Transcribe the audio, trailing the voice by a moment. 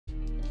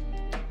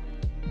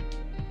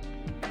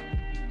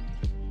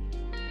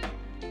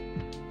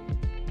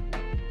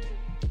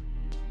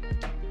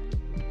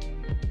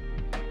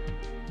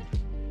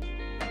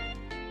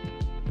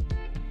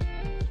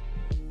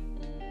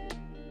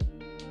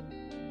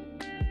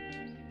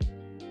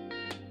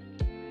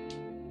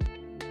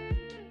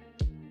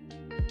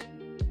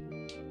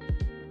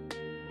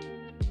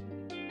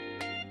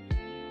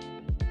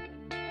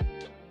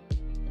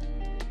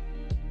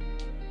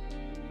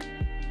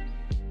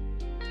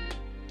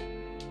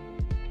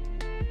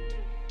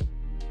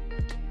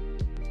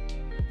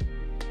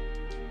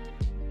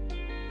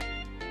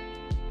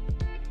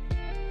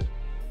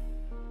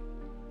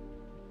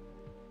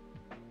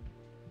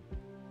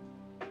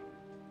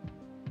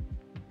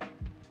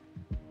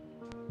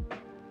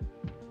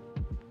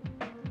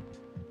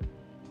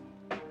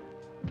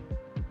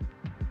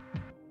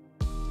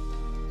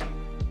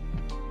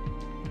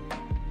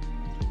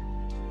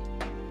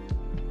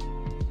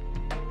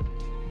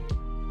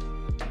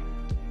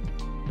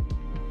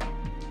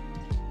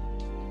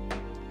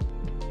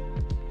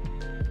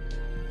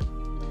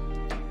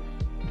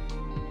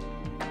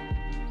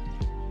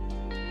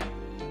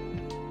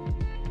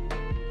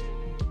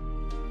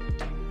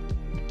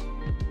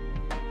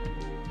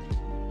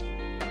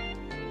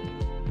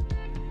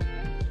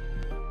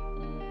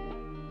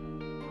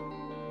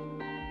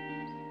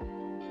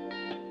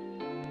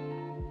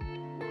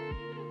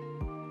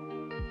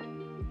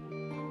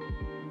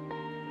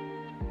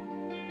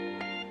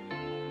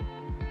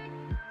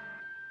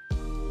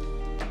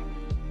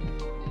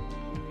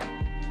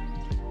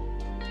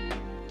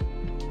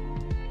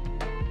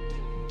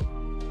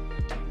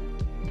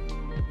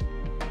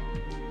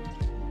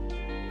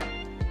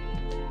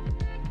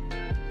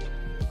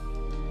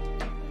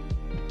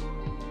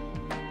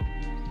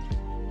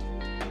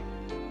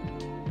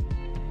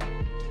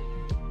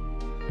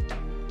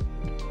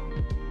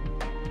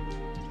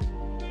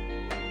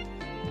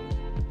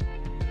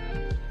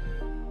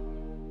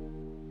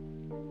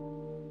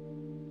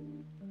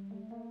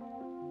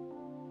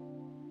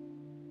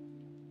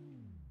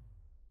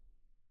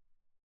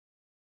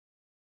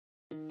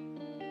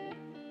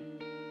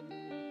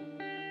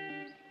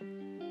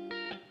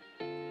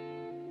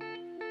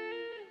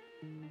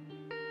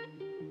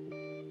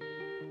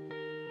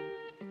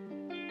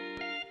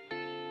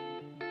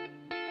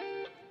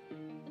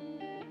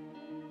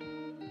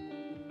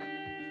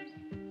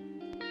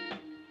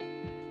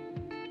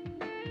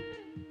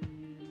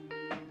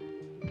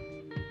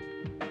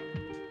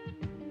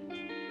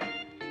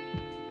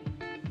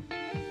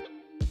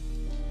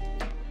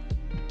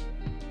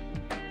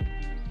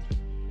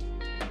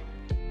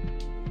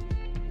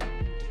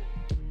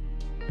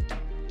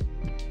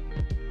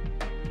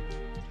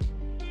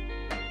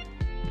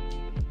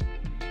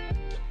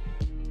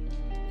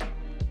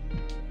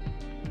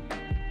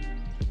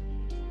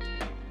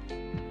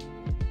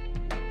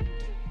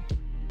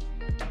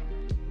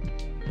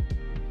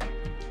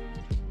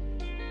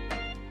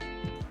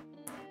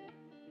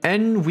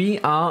And we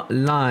are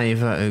live.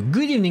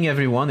 Good evening,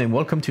 everyone, and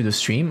welcome to the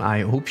stream.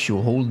 I hope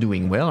you're all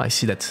doing well. I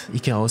see that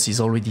Ikaros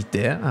is already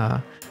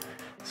there.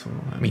 So,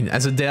 I mean,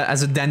 as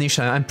a Danish,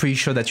 I'm pretty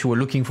sure that you were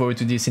looking forward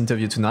to this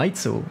interview tonight.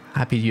 So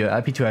happy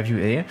to have you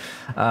here,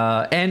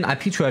 and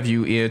happy to have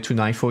you here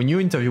tonight for a new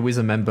interview with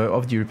a member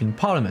of the European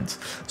Parliament.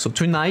 So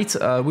tonight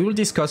we will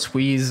discuss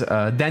with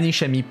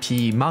Danish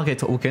MEP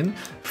Margrete Auken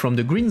from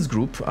the Greens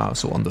group.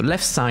 So on the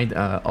left side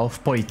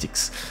of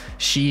politics,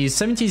 she is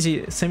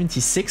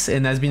 76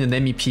 and has been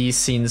an MEP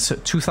since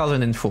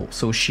 2004.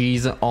 So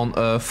she's on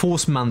a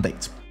fourth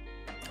mandate.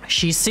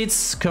 She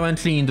sits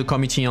currently in the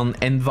Committee on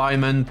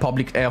Environment,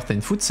 Public Health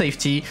and Food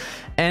Safety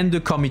and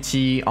the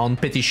Committee on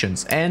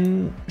Petitions.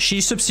 And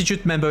she's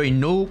substitute member in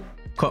no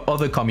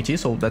other committee,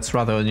 so that's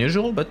rather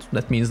unusual, but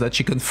that means that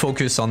she can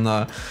focus on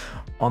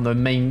the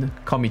main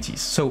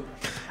committees. So,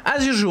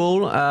 as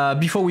usual,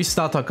 before we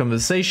start our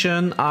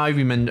conversation, I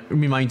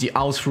remind the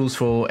house rules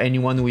for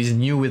anyone who is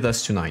new with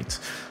us tonight.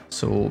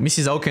 So,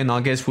 Mrs. Auken, our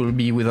guest, will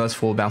be with us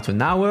for about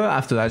an hour.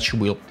 After that, she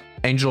will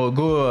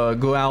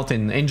go out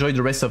and enjoy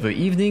the rest of the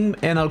evening,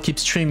 and I'll keep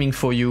streaming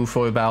for you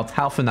for about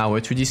half an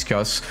hour to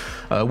discuss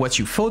what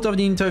you thought of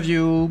the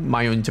interview,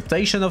 my own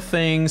interpretation of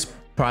things,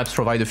 perhaps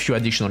provide a few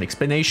additional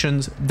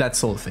explanations, that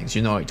sort of things.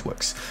 You know how it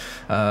works.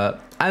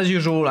 As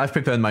usual, I've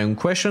prepared my own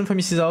question for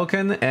Mrs.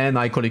 Auken, and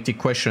I collected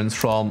questions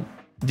from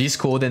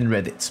Discord and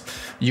Reddit.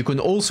 You can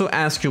also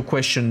ask your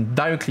question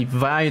directly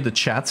via the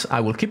chat. I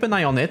will keep an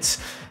eye on it,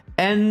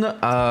 and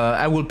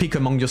I will pick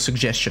among your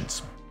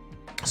suggestions.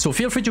 So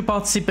feel free to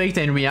participate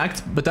and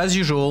react, but as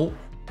usual,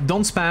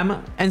 don't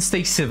spam and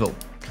stay civil.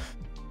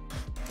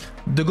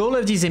 The goal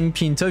of this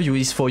MEP interview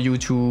is for you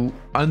to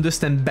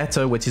understand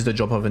better what is the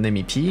job of an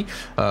MEP.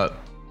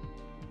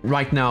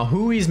 Right now,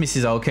 who is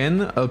Mrs.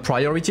 Auken,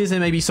 priorities,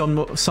 and maybe some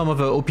of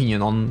her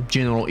opinion on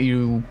general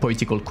EU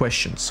political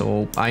questions.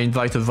 So I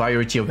invite a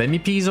variety of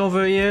MEPs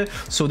over here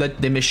so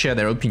that they may share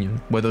their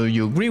opinion. Whether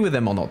you agree with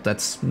them or not,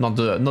 that's not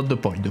the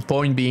point. The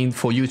point being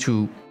for you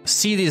to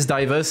see this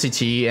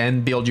diversity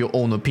and build your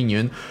own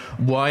opinion,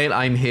 while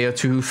I'm here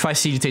to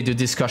facilitate the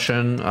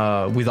discussion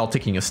without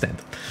taking a stand.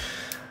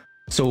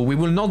 So we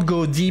will not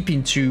go deep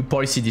into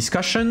policy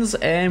discussions,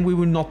 and we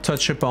will not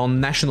touch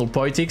upon national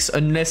politics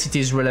unless it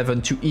is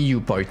relevant to EU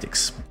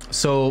politics.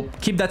 So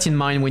keep that in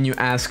mind when you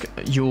ask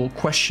your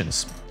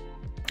questions.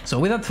 So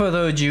without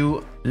further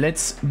ado,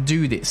 let's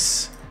do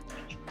this.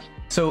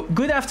 So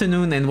good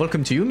afternoon and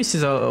welcome to you,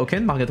 Mrs.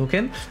 Auken, Margrete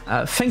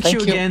Auken. Thank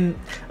you again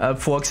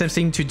for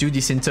accepting to do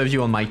this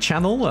interview on my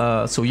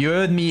channel. So you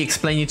heard me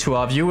explain it to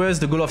our viewers.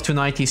 The goal of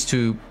tonight is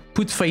to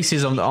put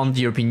faces on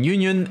the European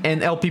Union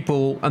and help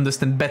people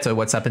understand better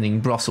what's happening in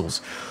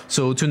Brussels.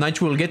 So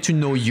tonight we'll get to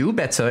know you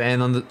better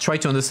and try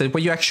to understand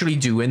what you actually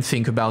do and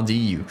think about the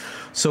EU.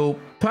 So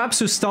perhaps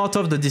to start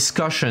off the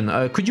discussion,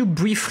 could you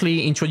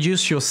briefly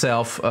introduce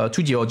yourself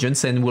to the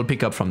audience, and we'll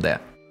pick up from there.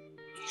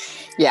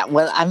 Yeah,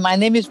 well, my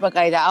name is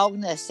Margrete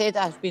Auken. As said,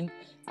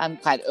 I'm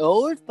quite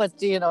old,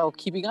 but, you know,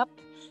 keeping up.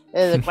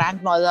 The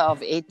grandmother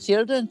of 8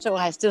 children, so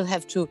I still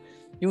have to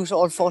use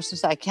all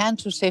forces I can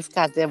to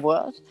safeguard their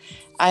world.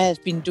 I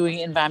have been doing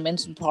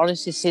environmental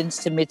policy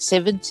since the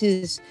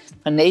mid-70s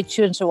for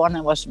nature and so on.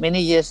 I was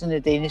many years in the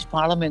Danish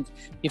Parliament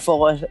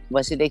before I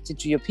was elected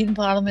to European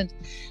Parliament.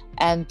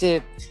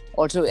 And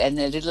also, in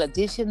a little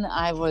addition,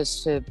 I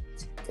was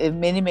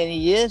many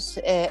years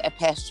a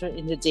pastor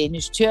in the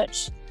Danish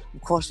church.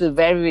 Of course, with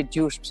very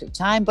reduced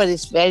time, but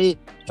it's a very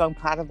strong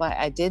part of my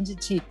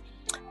identity.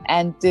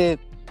 And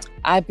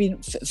I've been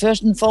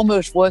first and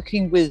foremost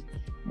working with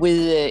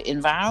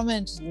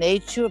environment,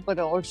 nature, but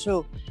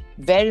also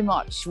very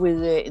much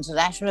with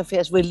international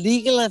affairs, with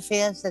legal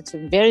affairs. That's a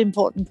very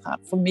important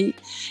part for me.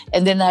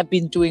 And then I've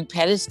been doing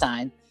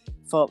Palestine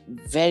for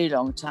a very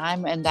long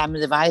time, and I'm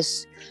the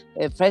vice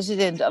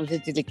president of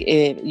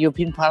the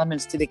European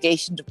Parliament's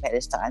delegation to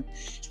Palestine.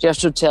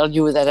 Just to tell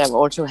you that I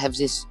also have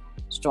this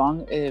strong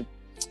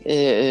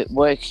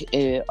work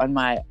on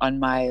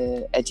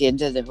my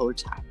agenda the whole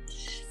time.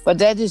 But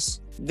that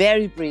is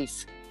very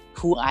brief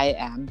who I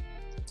am.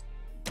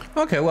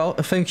 Okay, well,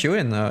 thank you.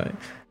 And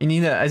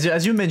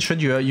as you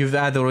mentioned, you've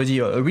had already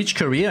a rich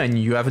career, and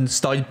you haven't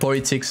started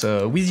politics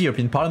with the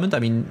European Parliament. I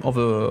mean,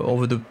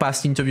 over the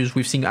past interviews,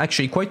 we've seen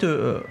actually quite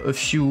a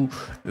few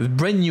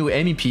brand new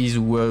MEPs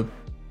who were,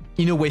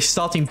 in a way,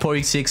 starting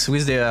politics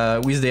with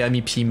their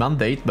MEP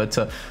mandate, but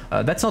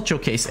that's not your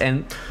case.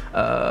 And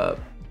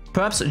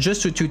perhaps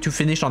just to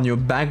finish on your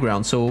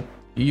background, so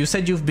you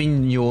said you've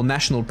been in your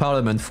national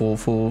parliament for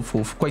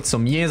quite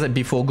some years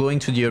before going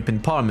to the European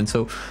Parliament.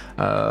 So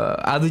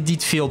how did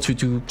it feel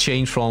to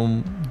change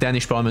from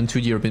Danish Parliament to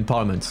the European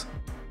Parliament?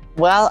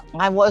 Well,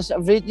 I was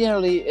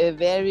originally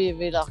very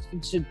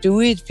reluctant to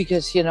do it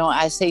because, you know,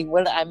 I say,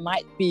 well, I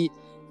might be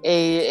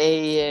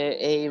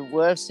a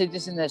world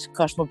citizen as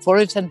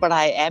cosmopolitan, but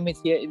I am it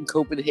here in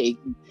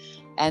Copenhagen.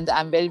 And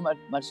I'm very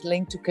much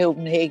linked to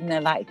Copenhagen. I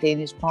like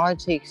Danish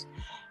politics.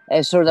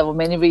 So there were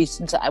many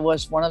reasons. I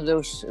was one of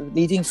those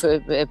leading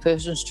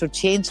persons to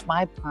change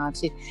my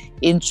party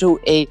into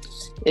a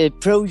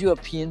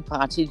pro-European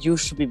party. It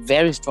used to be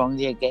very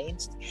strongly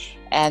against.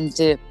 And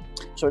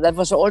so that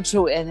was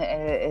also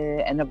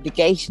an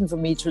obligation for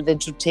me to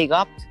take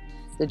up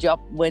the job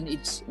when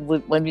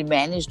we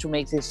managed to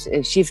make this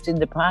shift in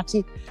the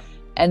party.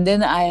 And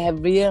then I have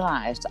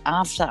realized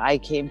after I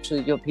came to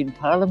the European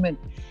Parliament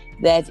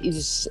that it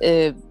is,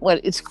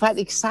 it's quite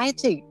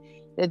exciting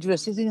that you are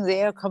sitting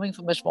there coming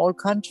from a small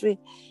country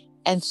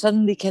and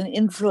suddenly can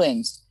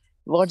influence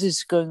what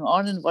is going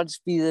on and what's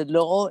be the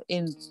law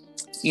in,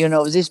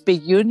 this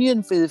big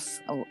union with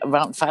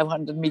around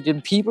 500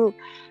 million people.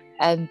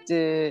 And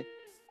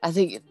I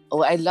think,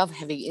 I love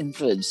having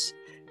influence.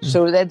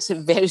 So that's a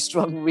very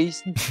strong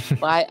reason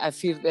why I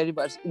feel very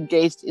much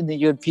engaged in the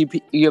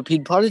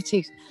European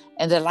politics.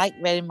 And I like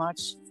very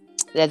much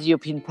that the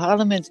European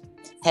Parliament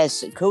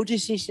has a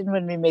co-decision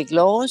when we make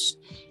laws.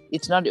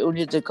 It's not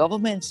only the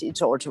governments,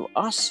 it's also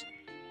us.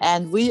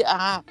 And we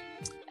are,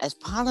 as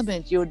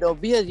Parliament, we are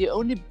the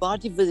only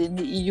body within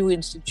the EU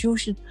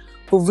institution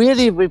who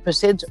really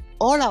represent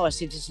all our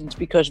citizens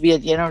because we are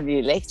generally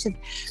elected.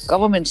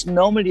 Governments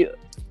normally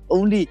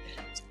only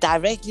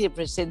directly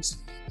represent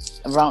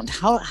around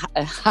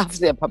half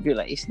their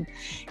population.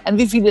 And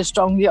we feel a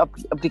strongly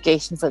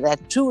obligation for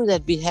that too,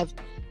 that we have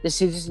the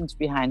citizens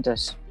behind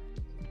us.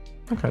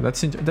 Okay,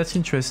 that's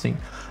interesting.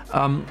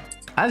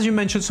 As you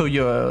mentioned, so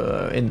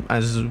you're,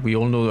 as we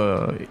all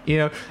know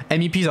here,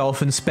 MEPs are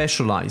often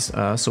specialized.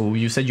 So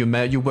you said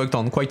you worked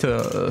on quite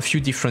a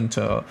few different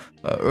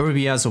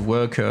areas of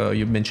work.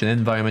 You mentioned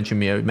environment, you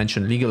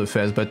mentioned legal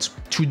affairs. But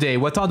today,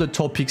 what are the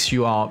topics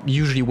you are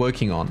usually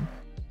working on?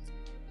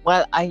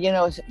 Well,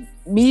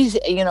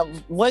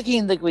 working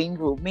in the Green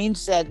Group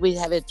means that we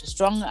have a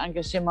strong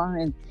engagement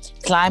in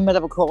climate,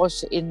 of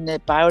course, in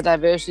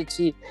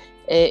biodiversity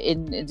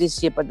in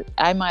this year. But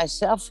I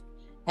myself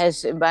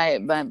has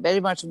very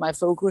much my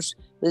focus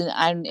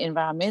on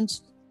environment.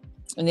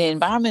 In the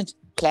environment,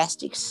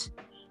 plastics.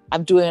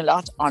 I'm doing a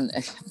lot on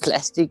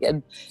plastic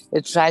and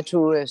try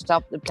to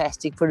stop the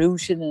plastic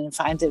pollution and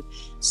find a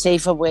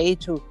safer way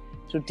to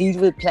deal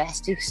with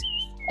plastics.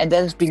 And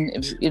that has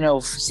been,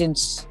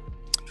 since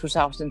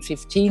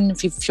 2015,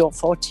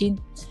 14,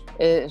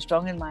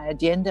 strong in my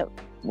agenda.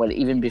 Well,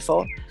 even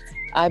before.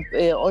 I'm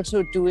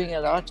also doing a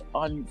lot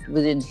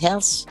within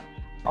health,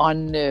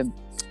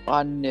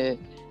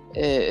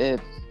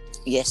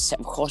 yes,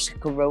 of course,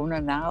 Corona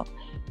now.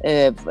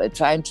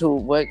 Trying to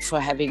work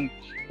for having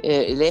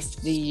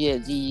left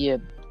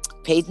the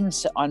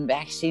patents on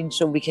vaccines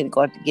so we can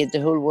get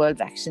the whole world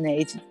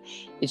vaccinated.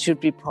 It should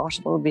be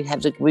possible. We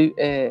have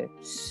a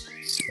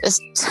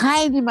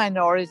tiny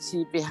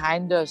minority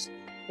behind us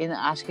in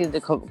asking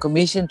the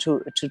Commission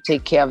to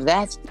take care of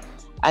that.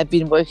 I've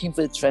been working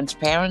with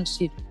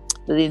transparency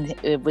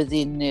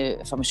within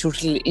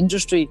pharmaceutical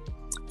industry,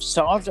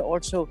 solved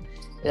also,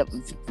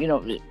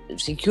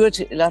 secured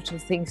a lot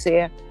of things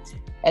there.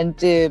 And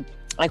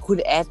I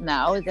could add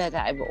now that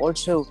I've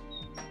also,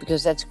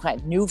 because that's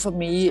quite new for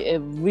me,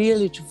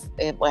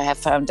 I have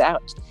found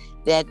out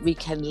that we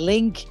can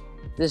link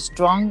the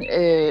strong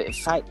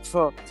fight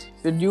for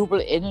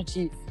renewable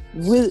energy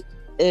with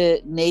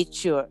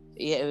nature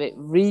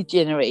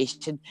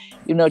regeneration.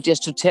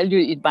 Just to tell you,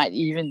 it might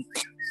even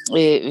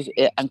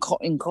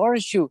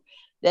encourage you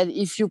that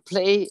if you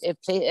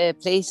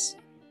place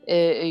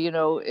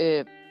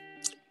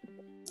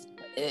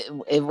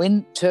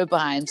wind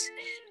turbines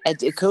at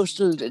the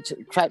coastal,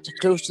 quite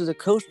close to the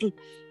coastal,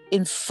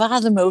 in far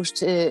the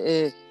most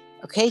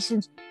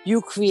occasions,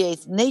 you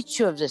create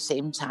nature at the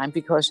same time,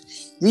 because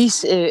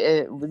these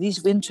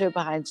wind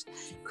turbines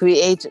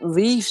create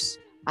reefs,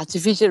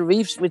 artificial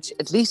reefs, which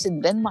at least in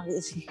Denmark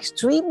is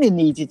extremely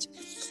needed.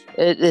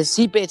 The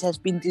seabed has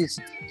been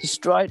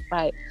destroyed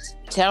by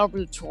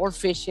terrible trawl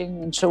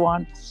fishing and so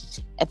on.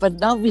 But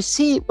now we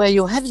see where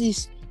you have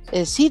these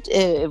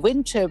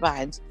wind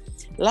turbines,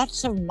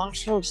 lots of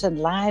mussels and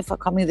life are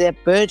coming there.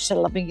 Birds are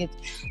loving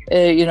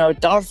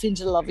it.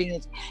 Dolphins are loving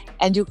it.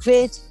 And you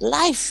create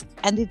life,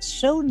 and it's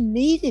so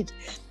needed.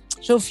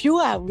 So few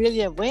are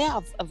really aware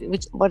of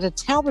what a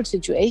terrible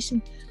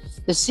situation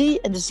the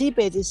sea and the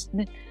seabed is.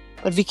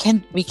 But we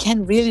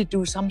can really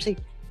do something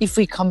if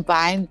we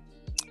combine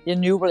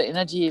renewable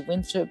energy,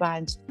 wind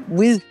turbines,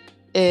 with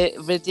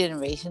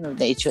regeneration of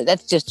nature.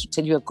 That's just to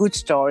tell you a good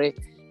story.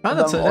 Oh,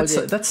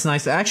 that's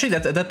nice. Actually,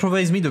 that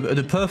provides me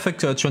the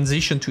perfect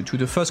transition to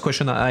the first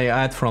question I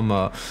had from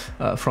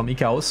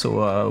Ikaos,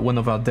 so one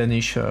of our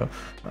Danish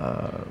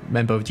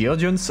member of the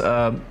audience.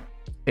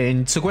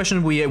 And it's a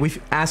question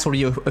we've asked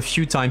already a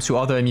few times to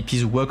other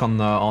MEPs who work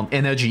on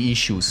energy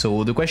issues.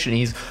 So the question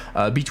is,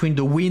 between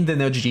the wind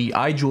energy,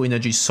 hydro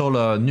energy,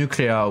 solar,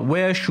 nuclear,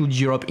 where should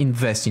Europe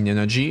invest in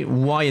energy?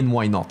 Why and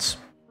why not?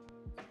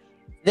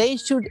 They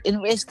should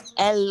invest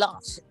a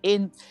lot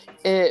in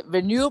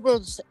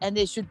renewables, and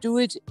they should do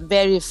it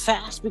very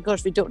fast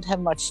because we don't have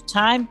much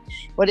time.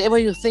 Whatever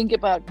you think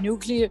about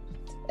nuclear,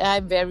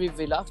 I'm very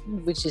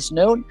reluctant, which is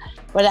known.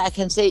 But I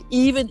can say,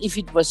 even if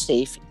it was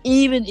safe,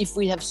 even if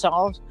we have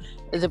solved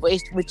the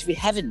waste, which we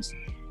haven't,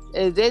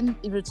 then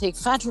it will take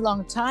far too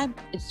long time.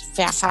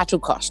 It's far too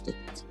costly.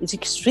 It's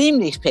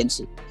extremely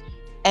expensive.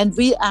 And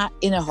we are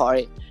in a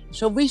hurry.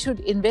 So we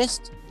should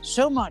invest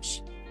so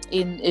much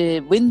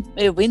in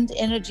wind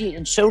energy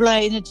and solar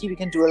energy. We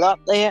can do a lot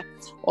there.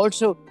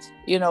 Also,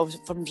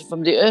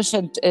 from the earth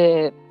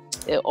and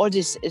all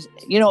this,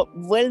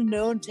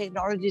 well-known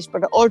technologies,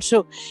 but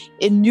also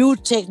in new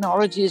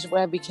technologies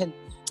where we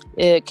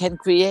can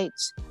create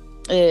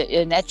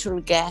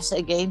natural gas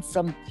again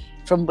from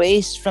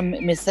waste, from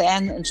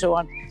methane and so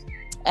on.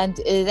 And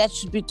that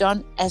should be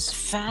done as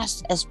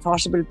fast as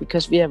possible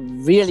because we are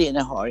really in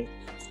a hurry.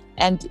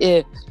 And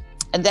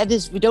that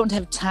is, we don't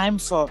have time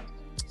for,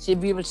 see,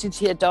 we will sit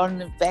here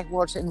down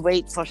backwards and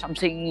wait for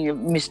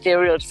something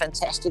mysterious,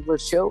 fantastic will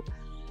show.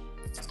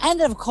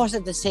 And of course,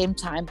 at the same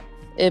time,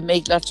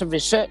 make lots of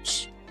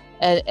research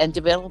and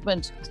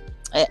development.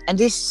 And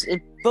this,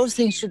 both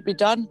things should be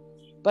done,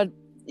 but,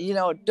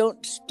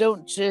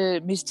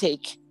 don't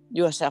mistake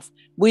yourself.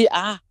 We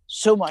are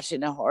so much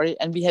in a hurry,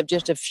 and we have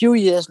just a few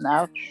years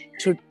now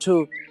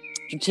to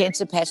change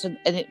the pattern.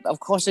 And of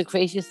course, the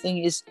crazy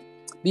thing is,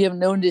 we have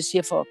known this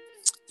here for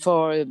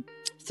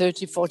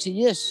 30, 40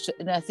 years,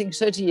 and I think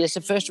 30 years.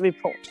 The first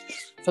report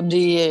from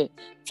the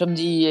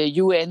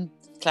UN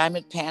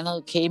climate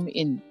panel came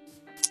in,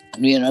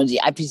 the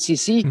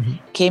IPCC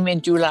came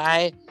in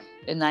July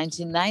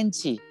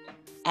 1990,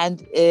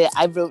 and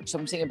I wrote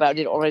something about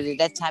it already at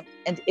that time,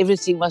 and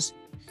everything was,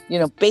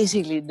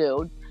 basically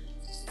known.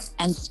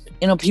 And,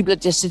 people are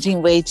just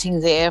sitting,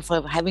 waiting there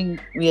for having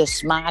a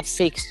smart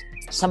fix,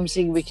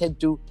 something we can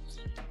do.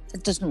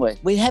 It doesn't work.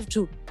 We have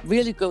to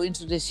really go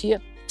into this here,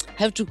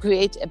 have to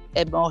create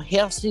a more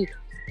healthy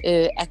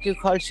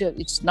agriculture.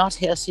 It's not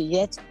healthy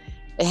yet.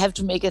 They have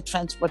to make a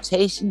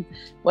transportation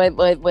where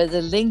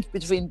the link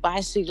between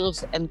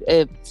bicycles and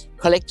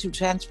collective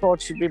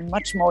transport should be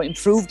much more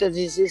improved than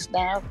it is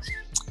now.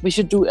 We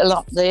should do a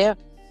lot there.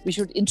 We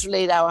should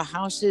insulate our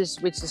houses,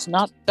 which is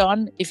not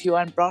done. If you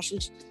are in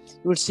Brussels,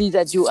 you will see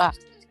that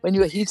when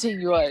you are heating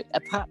your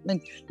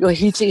apartment, you are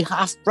heating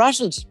half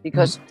Brussels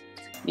because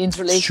the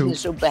insulation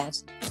is so bad.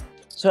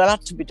 So a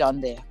lot to be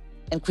done there,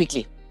 and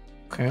quickly.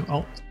 Okay,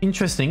 well,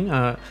 interesting.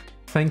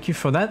 Thank you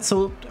for that.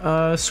 So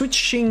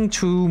switching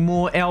to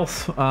more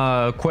health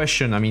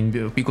question, I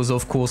mean, because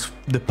of course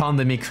the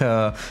pandemic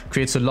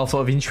creates a lot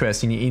of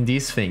interest in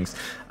these things.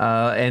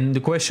 And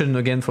the question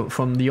again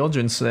from the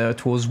audience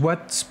it was,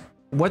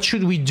 what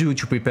should we do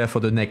to prepare for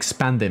the next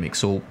pandemic?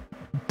 So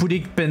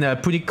putting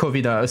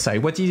COVID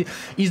aside, what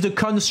is the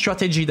current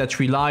strategy that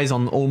relies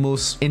on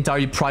almost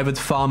entirely private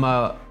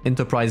pharma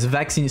enterprise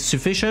vaccines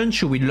sufficient?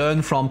 Should we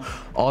learn from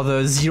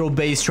other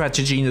zero-based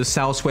strategy in the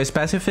Southwest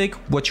Pacific?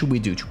 What should we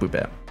do to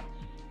prepare?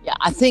 Yeah,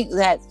 I think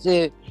that,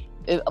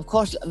 of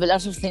course, a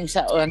lot of things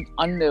are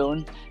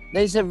unknown.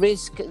 There's a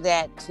risk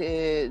that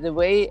the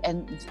way,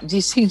 and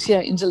these things here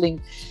are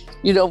interlinked,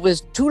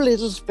 with too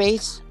little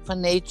space for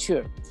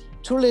nature,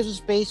 too little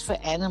space for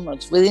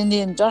animals. Within the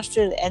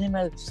industrial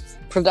animal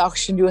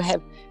production, you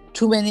have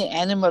too many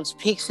animals,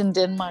 pigs in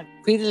Denmark,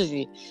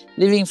 critically,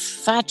 living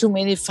far too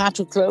many, far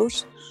too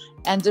close.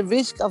 And the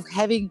risk of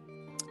having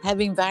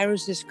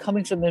viruses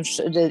coming from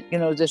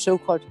the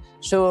so-called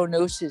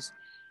zoonosis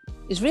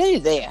is really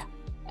there.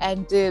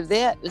 And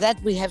that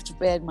we have to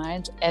bear in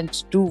mind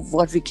and do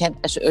what we can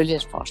as early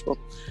as possible.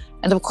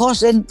 And of course,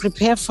 then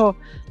prepare for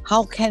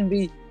how can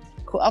we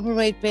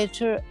cooperate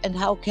better and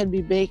how can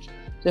we make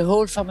the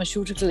whole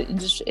pharmaceutical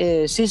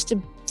industry,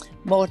 system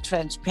more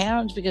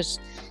transparent,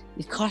 because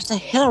it costs a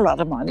hell of a lot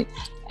of money,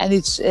 and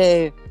it's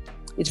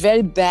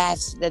very bad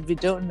that we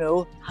don't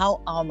know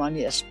how our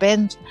money is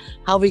spent,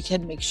 how we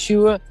can make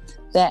sure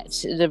that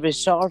the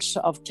results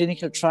of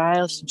clinical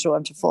trials and so on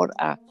and so forth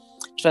are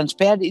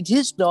transparent. It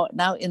is not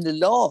now in the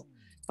law,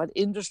 but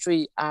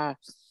industry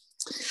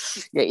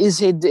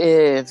is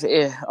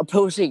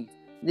opposing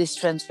this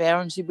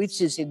transparency,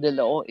 which is in the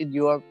law in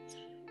Europe.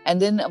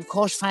 And then, of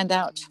course, find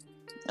out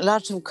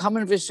lots of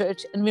common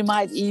research, and we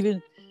might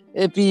even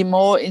be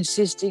more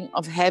insisting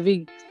of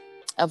having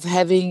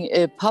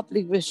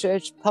public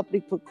research,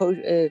 public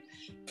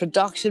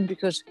production,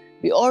 because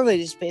we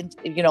already spent,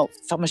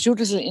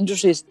 pharmaceutical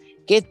industries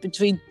get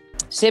between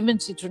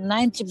 70 to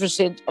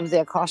 90% of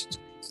their costs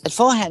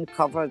beforehand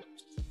covered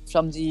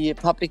from the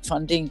public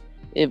funding,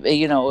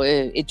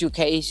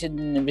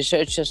 education,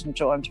 researchers, and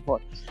so on and so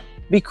forth.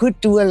 We could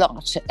do a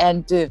lot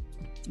and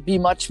be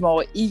much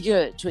more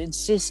eager to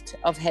insist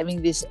of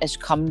having this as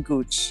common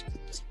goods.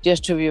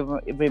 Just to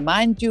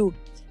remind you,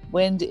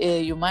 when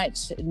you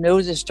might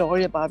know the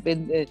story about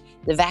when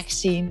the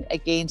vaccine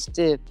against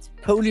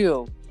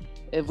polio,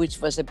 which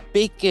was a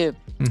big,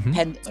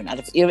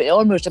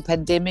 almost a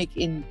pandemic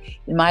in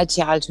my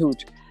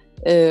childhood.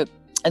 And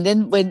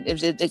then when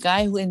the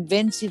guy who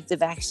invented the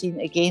vaccine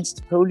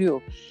against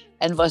polio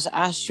and was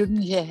asked,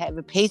 shouldn't he have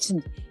a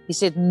patent? He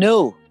said,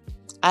 no,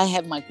 I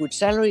have my good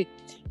salary,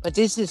 but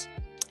this is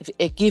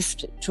a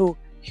gift to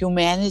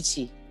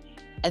humanity.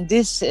 And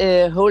this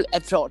whole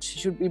approach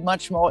should be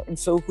much more in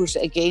focus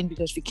again,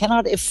 because we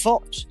cannot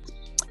afford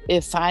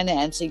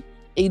financing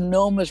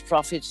enormous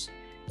profits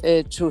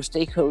to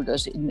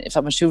stakeholders in the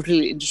pharmaceutical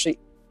industry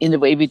in the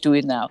way we do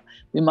it now.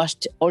 We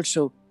must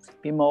also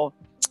be more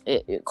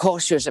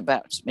cautious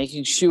about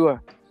making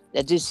sure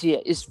that this year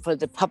is for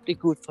the public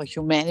good, for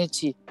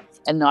humanity,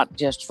 and not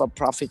just for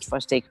profit for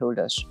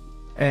stakeholders.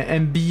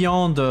 And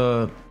beyond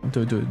the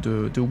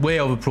way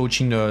of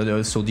approaching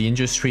the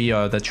industry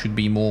that should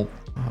be more,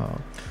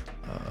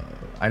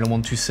 I don't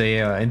want to say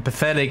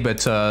empathetic,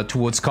 but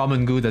towards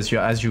common good, as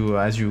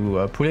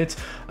you put it.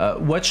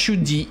 What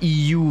should the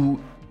EU?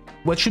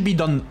 What should be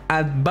done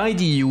by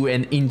the EU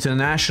and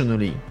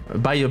internationally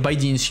by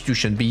the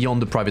institution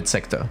beyond the private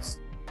sector?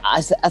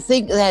 I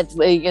think that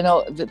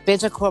the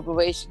better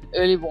cooperation,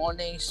 early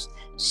warnings,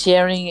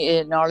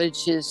 sharing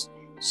knowledges,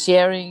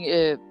 sharing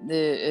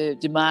the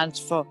demands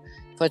for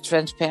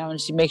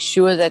transparency, make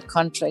sure that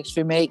contracts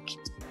we make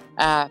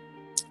are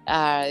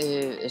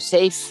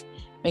safe,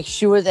 make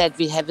sure that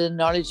we have the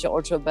knowledge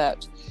also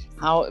about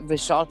how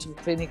results of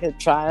clinical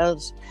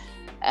trials,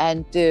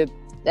 and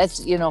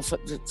that's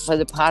for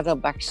the part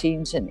of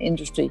vaccines and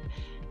industry.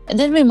 And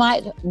then we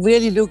might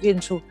really look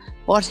into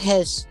what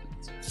has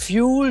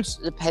fueled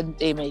the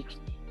pandemic,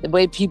 the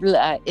way people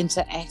are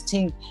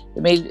interacting,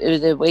 the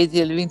way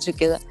they're living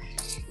together.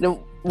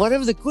 One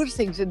of the good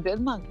things in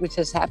Denmark, which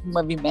has happened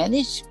when we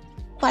managed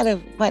quite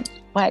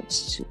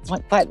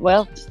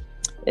well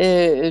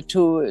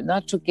to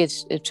not to get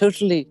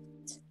totally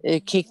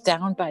kicked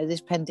down by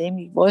this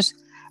pandemic, was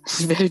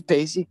very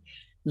basic: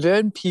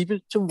 learn people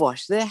to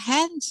wash their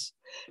hands.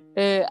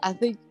 I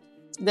think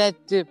that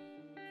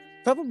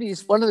probably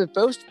is one of the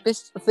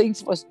best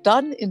things was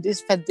done in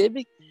this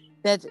pandemic,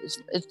 that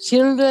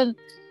children,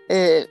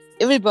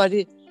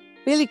 everybody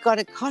really got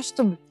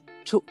accustomed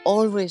to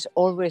always,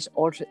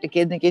 also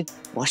again and again,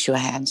 wash your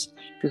hands,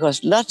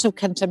 because lots of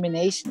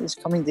contamination is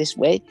coming this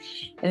way.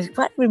 And it's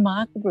quite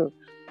remarkable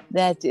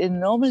that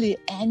normally,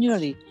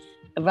 annually,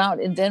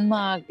 around in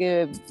Denmark,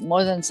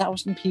 more than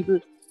 1,000 people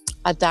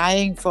are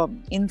dying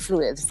from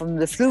influenza, from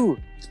the flu,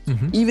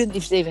 even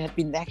if they have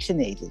been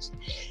vaccinated.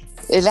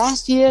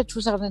 Last year,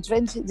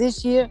 2020,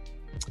 this year,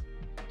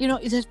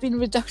 it has been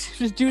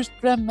reduced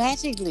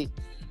dramatically.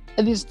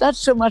 And it's not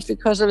so much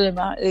because of the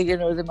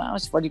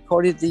masks, what you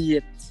call it,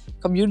 the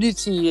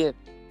community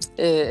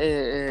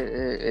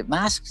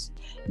masks,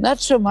 not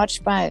so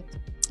much by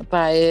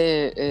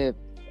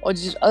all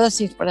these other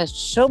things, but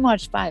so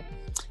much by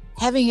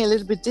having a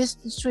little bit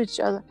distance to each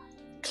other,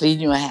 clean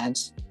your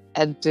hands.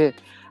 And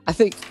I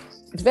think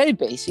it's very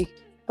basic,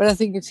 but I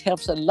think it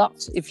helps a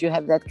lot if you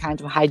have that kind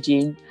of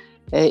hygiene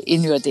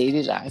in your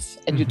daily life,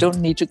 and you don't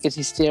need to get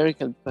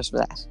hysterical because of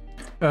that.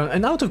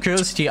 And out of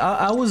curiosity,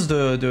 how was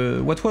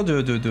what were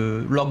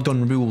the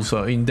lockdown rules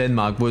in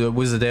Denmark?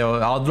 Was there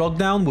a hard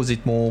lockdown? Was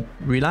it more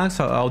relaxed?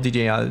 How did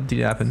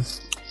it happen?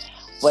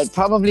 Well,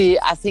 probably,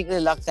 I think the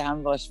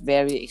lockdown was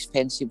very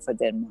expensive for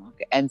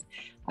Denmark, and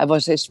I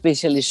was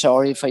especially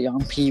sorry for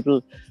young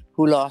people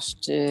who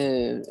lost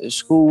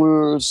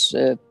schools,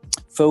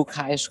 folk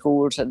high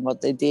schools, and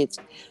what they did.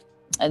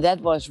 And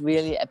that was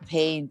really a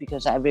pain,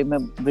 because I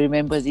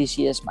remember these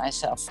years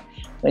myself,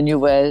 when you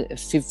were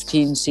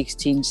 15,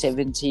 16,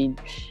 17,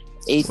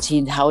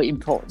 18, how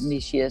important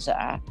these years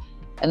are.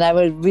 And I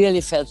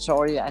really felt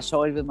sorry. I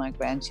saw it with my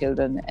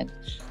grandchildren. And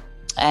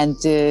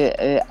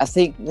I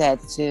think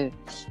that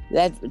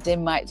they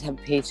might have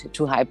paid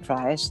too high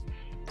price.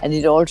 And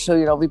it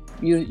also, we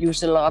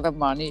used a lot of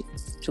money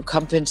to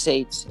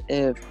compensate,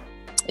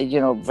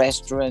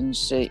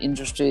 restaurants,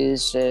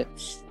 industries,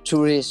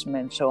 tourism,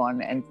 and so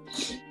on, and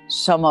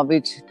some of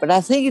it. But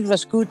I think it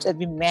was good that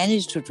we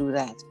managed to do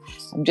that.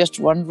 I'm just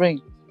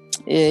wondering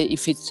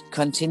if it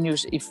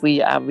continues, if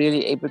we are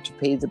really able to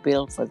pay the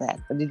bill for that.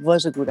 But it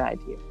was a good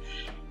idea.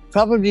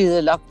 Probably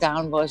the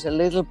lockdown was a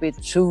little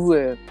bit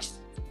too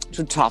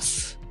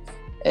tough.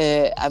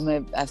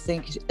 I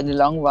think in the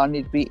long run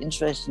it'd be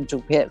interesting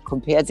to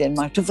compare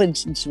Denmark to, for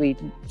instance,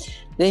 Sweden.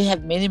 They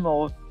have many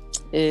more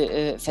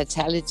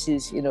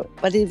fatalities,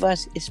 but it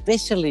was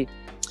especially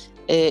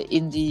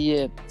in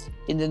the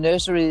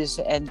nurseries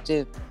and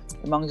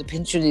among the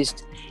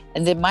pensionists.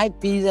 And there might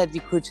be that we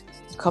could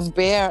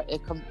combine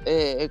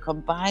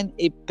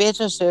a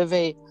better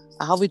survey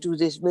of how we do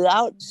this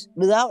without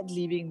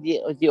leaving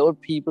the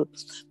old people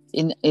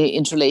in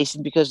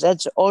isolation, because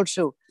that's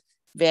also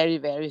very,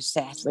 very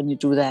sad when you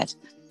do that.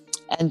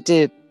 And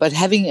but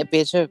having a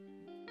better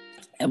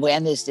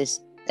awareness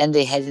than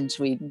they had in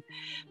Sweden,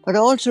 but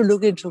also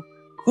look into,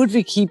 could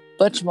we keep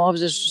much more of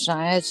the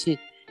society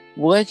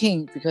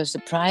working, because the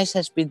price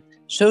has been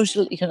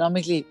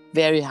economically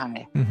very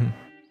high.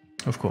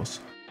 Of course.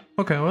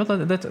 Okay, well,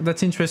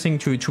 that's interesting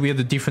to hear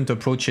the different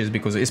approaches,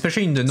 because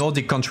especially in the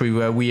Nordic country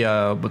where we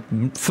are, but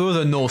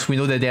further north, we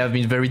know that there have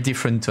been very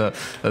different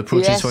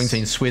approaches, yes. For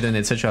instance, in Sweden,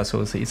 etc.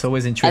 So it's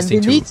always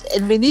interesting.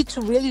 And we need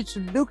to really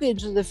look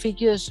into the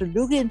figures, to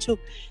look into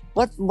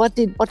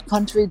what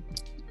country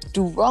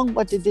do wrong,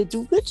 what did they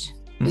do good,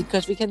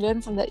 because we can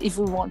learn from that if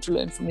we want to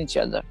learn from each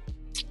other.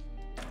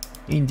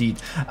 Indeed.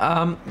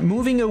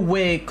 Moving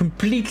away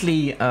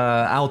completely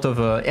out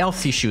of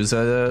health issues,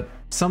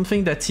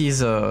 something that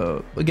is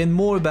again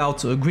more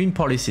about green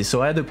policy.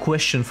 So I had a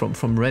question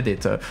from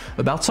Reddit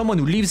about someone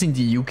who lives in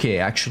the UK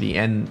actually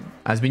and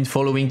has been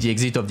following the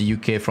exit of the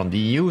UK from the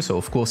EU. So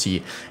of course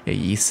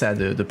he's sad,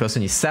 the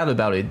person is sad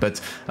about it, but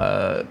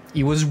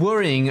he was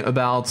worrying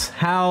about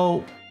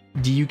how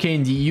the UK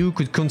and the EU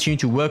could continue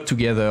to work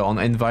together on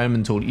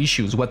environmental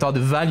issues. What are the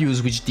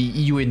values which the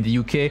EU and the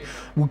UK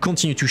will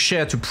continue to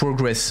share to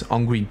progress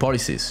on green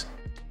policies?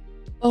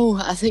 Oh,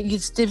 I think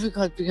it's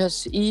difficult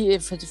because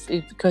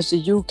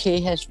the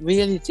UK has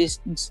really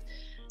distanced.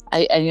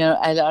 I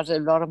had a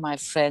lot of my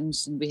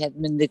friends, and we had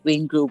them in the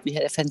Green Group. We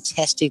had a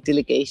fantastic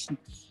delegation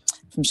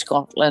from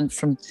Scotland,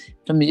 from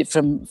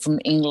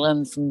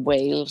England, from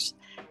Wales,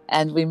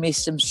 and we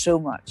miss them so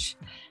much.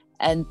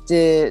 And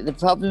the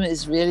problem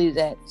is really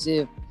that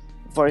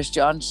Boris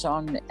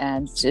Johnson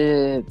and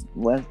the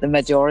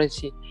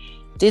majority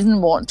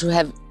didn't want to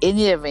have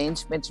any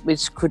arrangements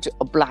which could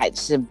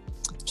oblige them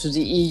to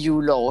the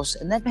EU laws,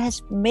 and that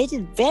has made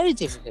it very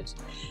difficult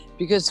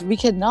because we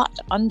cannot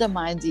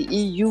undermine the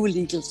EU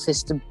legal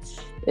system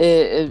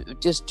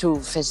just to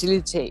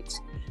facilitate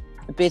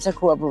a better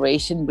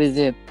cooperation with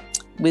the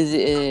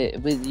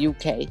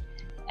UK.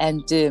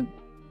 And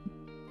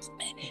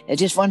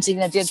just one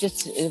thing, I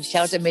just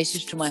shout a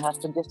message to my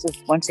husband.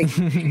 Just one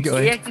thing. Go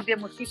ahead.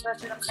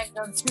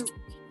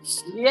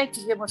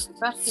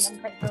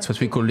 That's what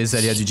we call les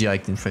aléas du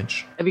direct in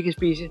French. At vi kan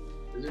spise.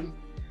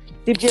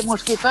 Det bliver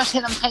måske først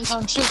hen omkring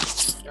kl.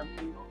 7.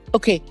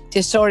 Okay,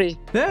 sorry.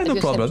 Yeah, no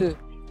problem.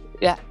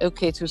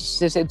 To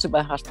send to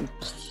my husband.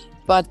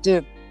 But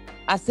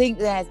I think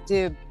that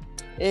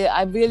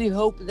I really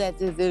hope that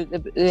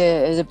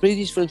the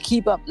British will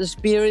keep up the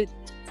spirit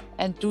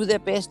and do their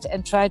best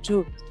and try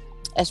to,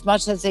 as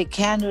much as they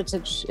can,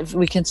 if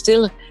we can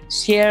still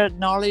share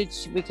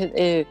knowledge, we can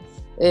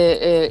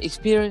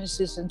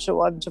experiences and so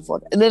on and so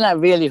forth. And then I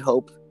really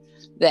hope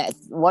that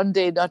one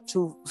day, not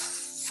too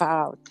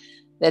far out,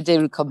 that they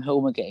will come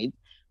home again.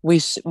 We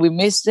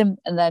miss them,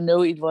 and I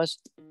know it was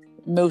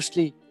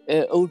mostly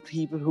old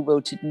people who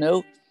voted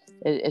no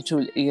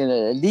to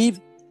leave,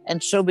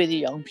 and so many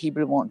young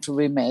people want to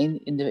remain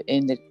in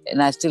the.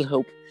 And I still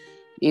hope,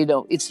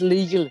 it's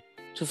legal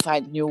to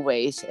find new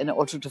ways, and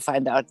also to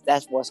find out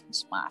that wasn't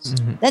smart.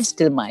 Mm-hmm. That's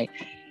still my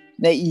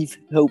naive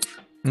hope.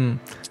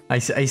 I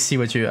see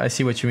what you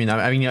mean.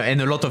 I mean,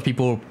 and a lot of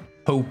people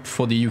hope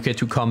for the UK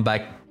to come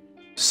back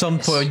some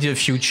point in the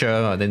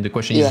future. Then the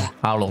question is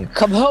how long?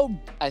 Come home,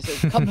 I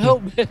said. Come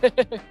home.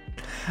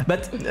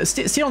 But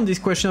still on this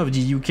question of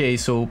the UK,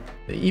 so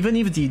even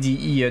if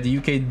the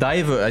UK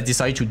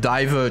decide to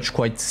diverge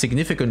quite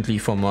significantly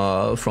from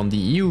the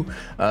EU,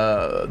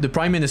 the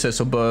Prime Minister,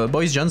 so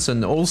Boris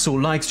Johnson, also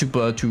likes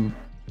to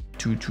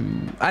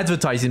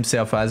advertise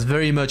himself as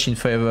very much in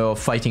favor of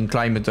fighting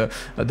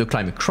the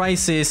climate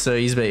crisis.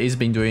 He's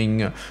been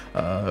doing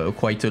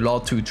quite a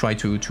lot to try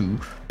to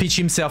pitch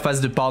himself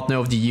as the partner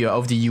of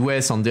the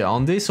US on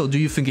this. So do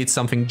you think it's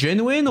something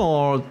genuine,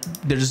 or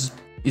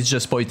it's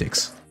just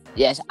politics?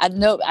 Yes,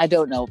 I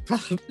don't know.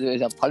 Probably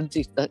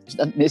politics is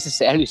not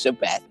necessarily so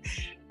bad,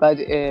 but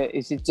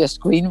is it just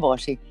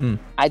greenwashing?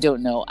 I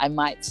don't know. I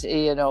might,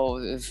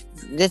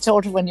 that's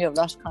also when you have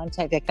lost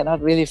contact. I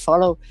cannot really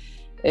follow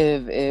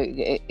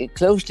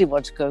closely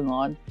what's going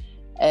on,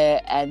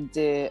 and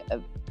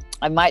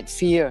I might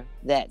fear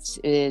that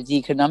the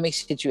economic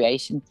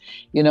situation,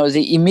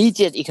 the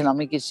immediate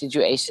economic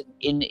situation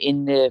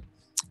in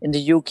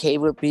the UK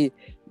will be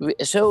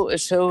so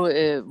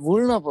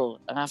vulnerable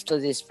after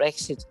this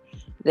Brexit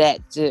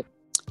that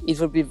it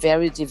will be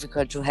very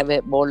difficult to have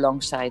a more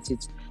long-sighted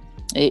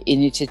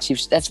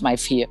initiatives. That's my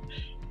fear,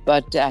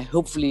 but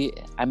hopefully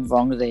I'm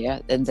wrong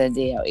there, and then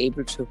they are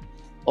able to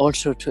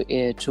also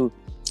to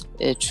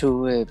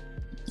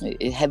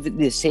have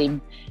the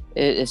same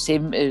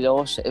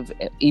laws,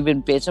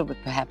 even better,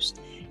 perhaps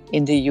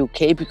in the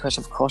UK, because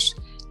of course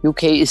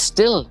UK is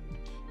still,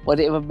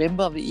 whatever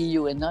member of the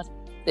EU or not,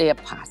 they are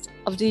part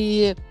of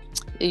the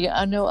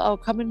our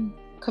common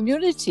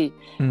community.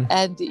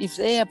 And if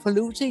they are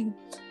polluting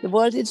the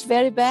world, it's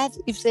very bad.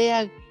 If they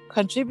are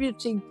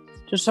contributing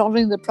to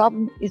solving the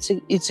problem, it's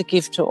a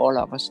gift to all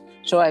of us.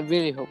 So I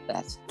really hope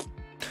that.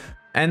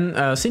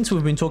 And since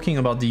we've been talking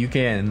about the UK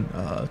and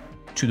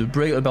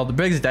about the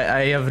Brexit,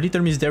 I have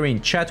Little Miss Derry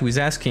in chat who is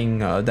asking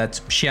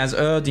that she has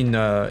heard in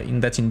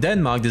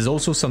Denmark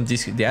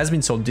there has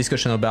been some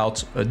discussion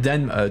about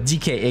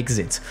DK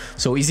exit.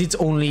 So is it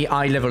only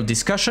high-level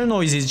discussion,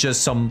 or is it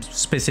just some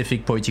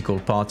specific political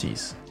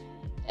parties?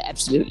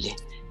 Absolutely,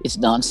 it's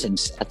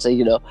nonsense.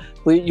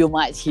 You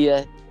might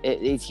hear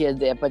it here and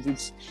there, but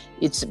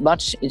it's a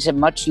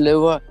much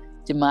lower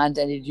demand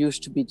than it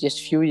used to be just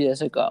a few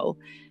years ago,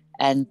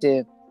 and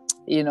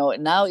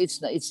now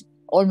it's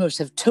almost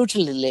have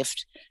totally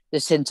left the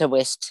centre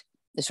left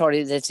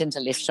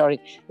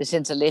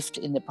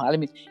in the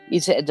parliament.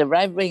 It's the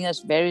right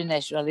wingers, very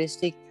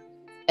nationalistic,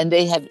 and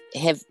they have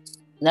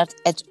not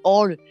at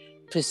all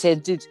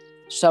presented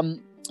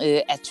some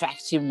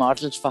attractive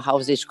models for how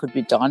this could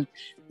be done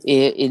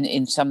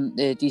in some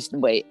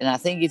decent way. And I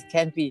think it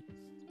can be,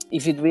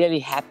 if it really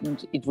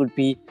happened, it would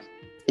be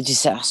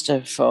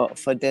disaster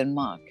for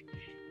Denmark,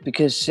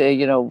 because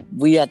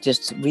we are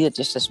just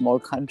a small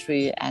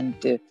country,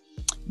 and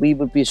we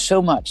would be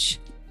so much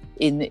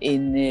in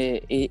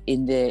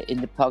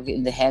the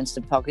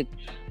pocket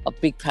of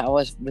big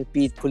powers,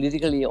 be it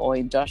politically or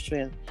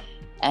industrial,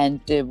 and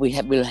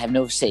we'll have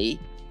no say,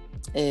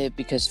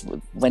 because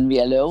when we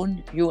are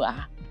alone, you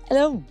are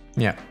alone.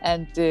 Yeah.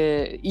 And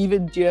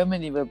even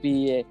Germany will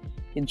be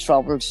in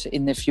troubles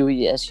in a few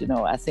years.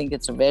 I think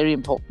it's a very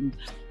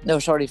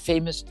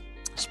famous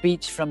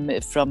speech from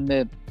the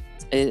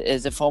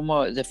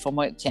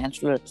former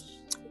chancellor,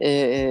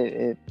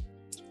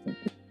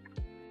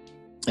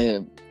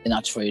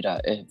 not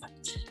Schröder.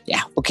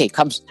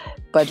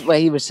 But where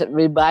he was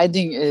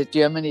reminding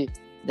Germany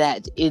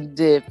that in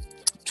the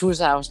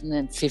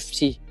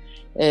 2050,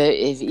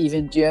 if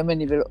even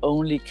Germany will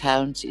only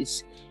count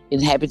its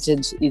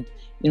inhabitants in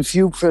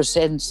few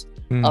percent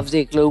of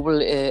the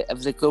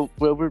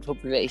global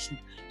population.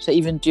 So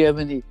even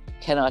Germany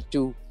cannot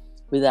do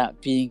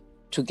without being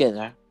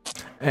together.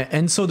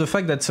 And so the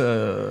fact that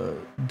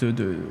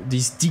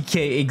this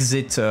decay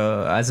exit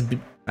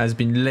has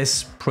been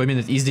less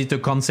prominent, is it a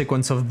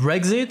consequence of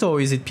Brexit,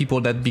 or is it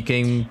people that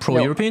became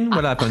pro-European?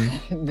 What happened?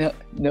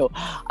 No.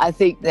 I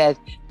think that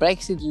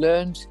Brexit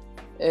learned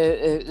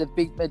the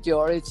big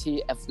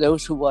majority of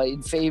those who were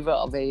in favor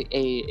of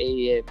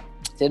a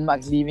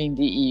Denmark leaving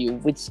the EU,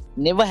 which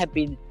never have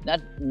been,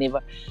 not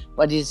never,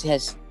 but it's a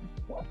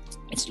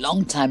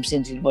long time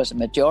since it was a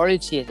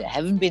majority. It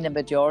haven't been a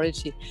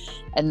majority,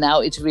 and now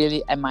it's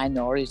really a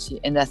minority.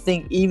 And I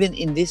think even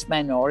in this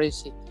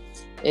minority,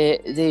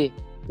 the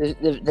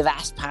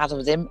vast part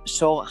of them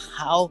saw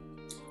how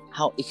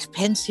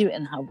expensive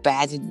and how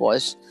bad it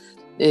was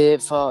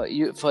for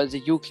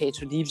the UK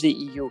to leave the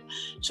EU.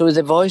 So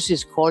the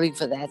voices calling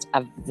for that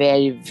are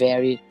very,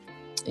 very,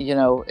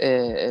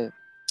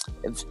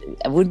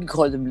 I wouldn't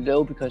call them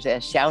low because they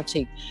are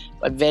shouting,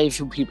 but very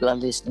few people are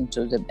listening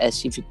to them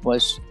as if it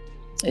was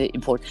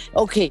important.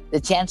 Okay, the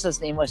chancellor's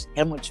name was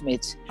Helmut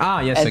Schmidt. Ah,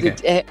 yes, and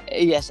okay.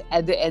 Yes,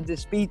 and the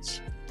speech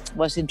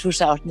was in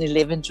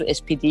 2011 to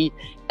SPD,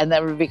 and I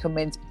would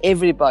recommend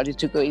everybody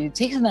to go in. It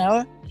takes an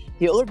hour.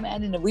 The old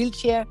man in a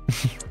wheelchair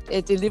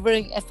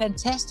delivering a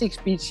fantastic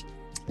speech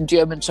in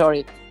German,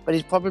 but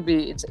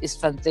it's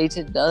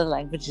translated in other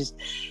languages.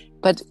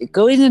 But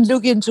go in and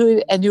look into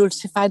it, and you'll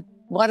find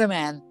what a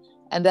man.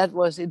 And that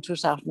was in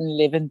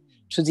 2011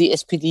 to the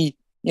SPD,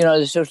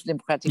 the Social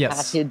Democratic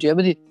Party in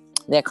Germany,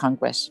 their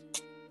Congress.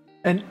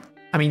 And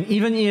I mean,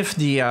 even if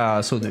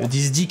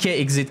this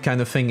decay exit kind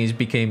of thing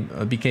became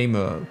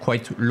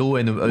quite low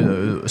and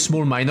a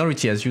small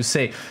minority, as you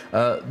say,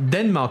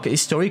 Denmark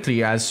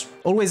historically has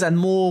always had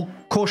more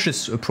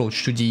cautious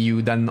approach to the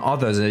EU than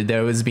others.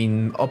 There has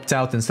been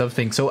opt-out and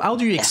something. So how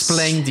do you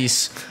explain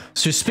this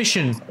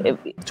suspicion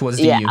towards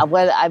the EU? Yeah,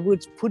 well, I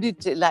would put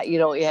it like,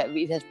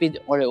 it has been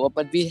all over,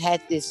 but we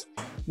had this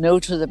no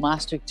to the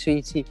Maastricht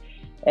Treaty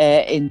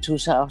in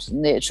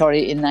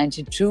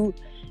 92.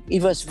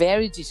 It was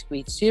very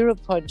discreet, 0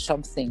 point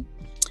something.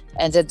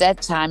 And at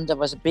that time, there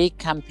was a big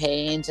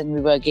campaign, and we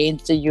were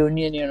against the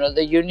union.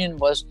 The union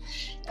was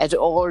at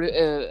all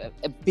a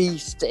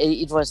beast.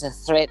 It was a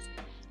threat.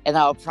 And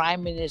our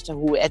prime minister,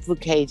 who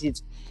advocated,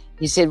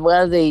 he said,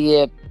 well,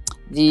 the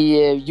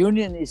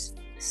union is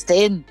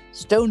stone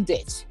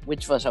dead,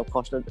 which was, of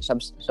course,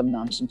 some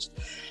nonsense.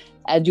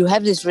 And you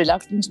have this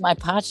reluctance. My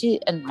party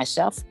and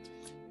myself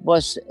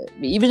was,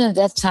 even at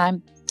that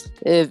time,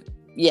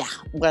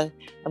 well,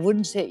 I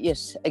wouldn't say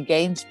yes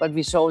against, but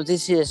we saw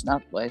this is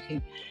not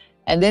working.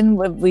 And then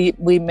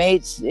we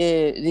made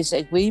this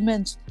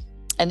agreement,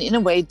 and in a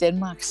way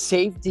Denmark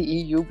saved the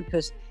EU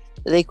because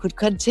they could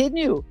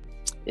continue,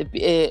 with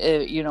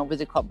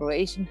the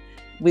cooperation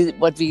with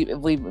what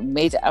we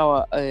made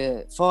our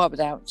 4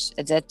 opt-outs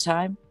at that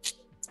time.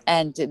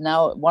 And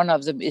now one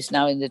of them is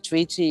now in the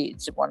treaty.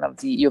 It's one of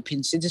the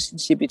European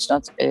citizenship. It's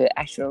not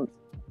actual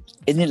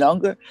any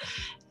longer.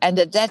 And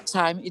at that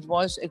time, it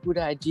was a good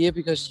idea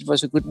because it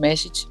was a good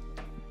message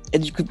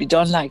and it could be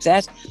done like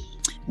that.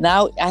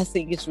 Now, I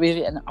think it's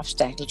really an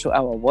obstacle to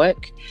our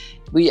work.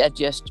 We are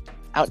just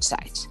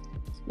outside.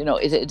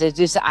 There's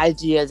this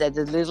idea that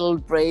the little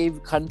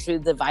brave country,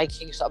 the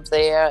Vikings up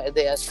there,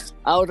 they're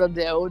out on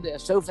their own. They're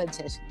so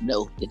fantastic.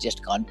 No, they're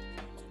just gone.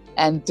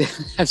 And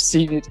I've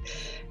seen it.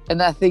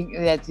 And I think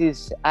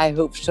I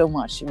hope so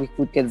much we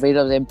could get rid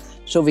of them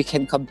so we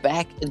can come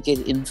back and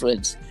get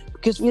influence.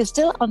 Because we're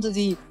still under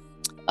the,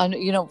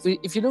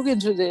 if you look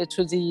into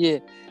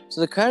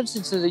the currency,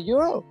 to the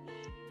euro,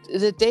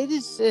 the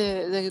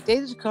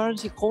Danish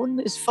currency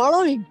kronen is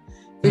following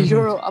the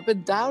euro up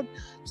and down.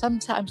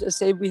 Sometimes I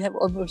say we have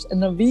almost a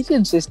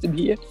Norwegian system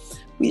here.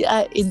 We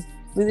are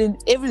within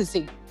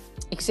everything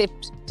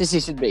except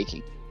decision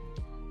making.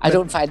 I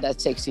don't find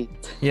that sexy.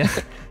 Yeah.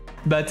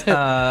 But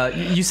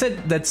you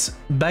said that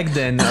back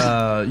then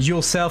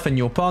yourself and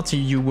your party,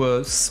 you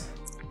were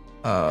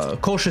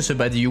cautious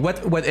about the EU.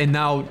 And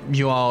now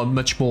you are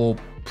much more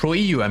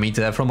pro-EU. I mean,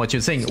 from what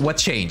you're saying, what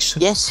changed?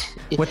 Yes.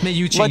 What made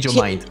you change your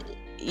mind?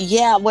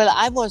 Yeah, well,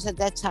 I was at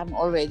that time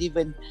already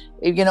when,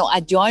 I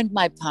joined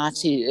my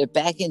party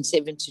back in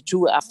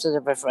 72 after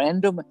the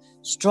referendum,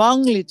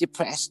 strongly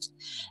depressed.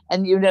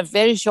 And,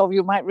 very sure,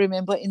 you might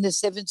remember in the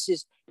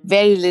 70s,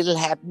 very little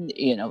happened,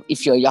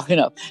 if you're young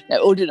enough,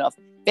 old enough,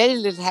 very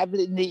little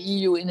happened in the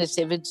EU in the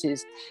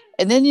 70s.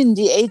 And then in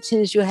the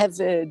 80s, you have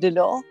the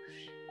law.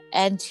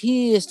 And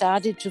he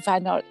started to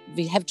find out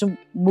we have to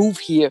move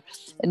here.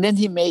 And then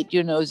he made,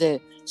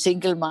 the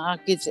single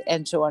market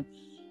and so on.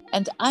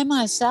 And I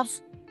myself,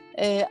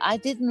 I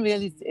didn't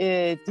really,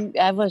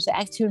 I was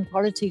active in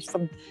politics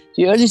from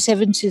the early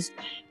 70s,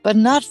 but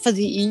not for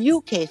the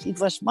EU case. It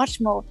was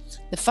much more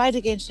the fight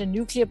against the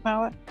nuclear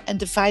power and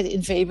the fight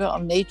in favor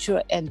of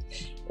nature and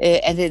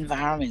the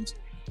environment.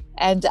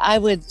 And I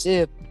would,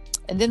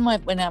 and then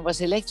when I was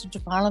elected to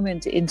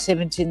parliament in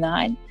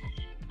 79,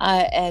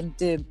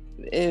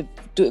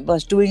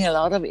 was doing a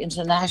lot of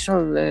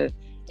international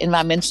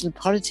environmental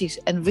politics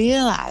and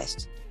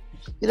realized,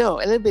 a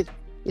little bit,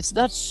 it's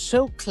not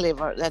so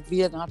clever that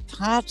we are not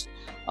part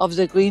of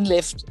the Green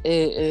Left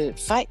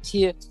fight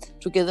here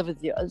together with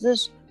the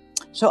others.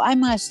 So I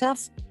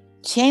myself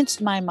changed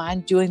my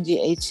mind during the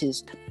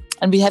 80s.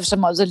 And we have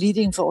some other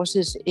leading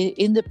forces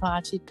in the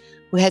party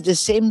who had the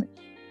same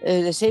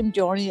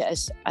journey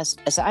as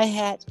I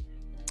had.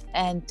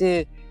 And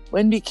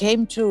when we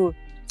came to,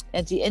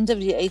 at the end of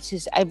the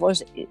 80s, I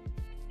was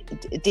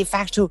de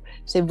facto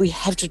saying we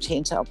have to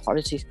change our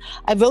politics.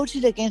 I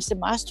voted against the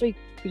Maastricht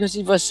because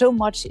it was so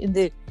much in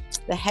the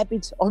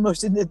habits,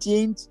 almost in the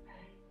genes.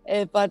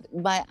 But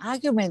my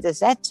argument at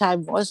that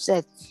time was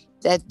that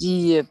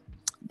the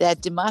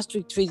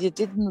Maastricht Treaty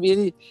didn't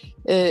really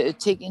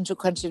take into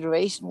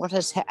consideration what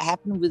has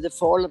happened with the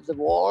fall of the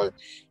wall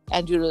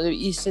and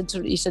the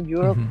Central Eastern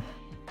Europe.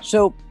 Mm-hmm.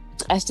 So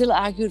I still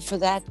argued for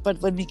that. But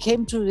when we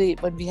came to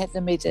when we had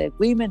made an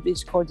agreement, which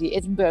is called the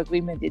Edinburgh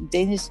Agreement in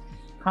Danish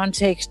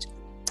context,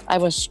 I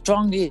was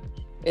strongly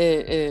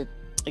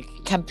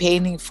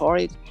campaigning for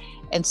it.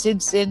 And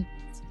since then,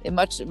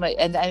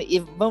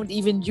 I won't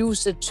even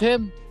use the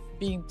term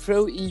being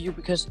pro-EU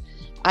because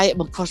I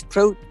am, of course,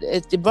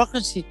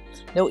 pro-democracy.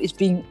 No, it's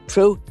being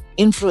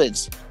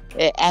pro-influence.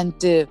 And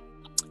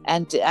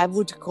I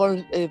would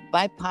call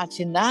my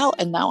party now,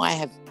 and now I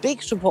have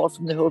big support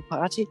from the whole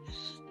party.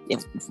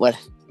 Well,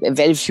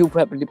 very few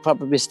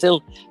probably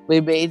still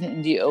remain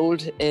in the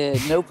old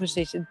no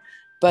position.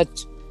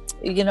 But,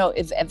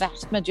 a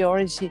vast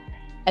majority.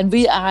 And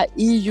we are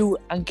EU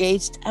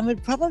engaged. I'm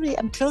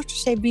close to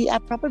say we are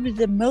probably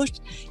the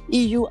most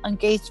EU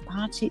engaged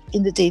party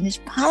in the Danish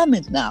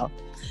parliament now,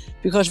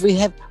 because we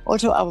have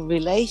also our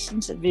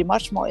relations and we're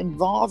much more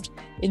involved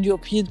in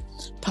European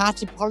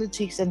party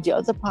politics than the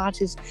other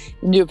parties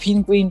in the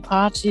European Green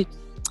Party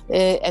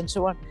and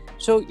so on.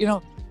 So,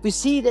 we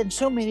see it in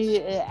so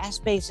many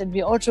aspects, and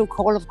we also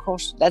call, of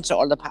course, that's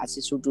all the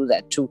parties who do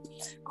that too,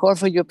 call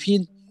for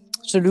European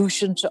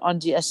solutions on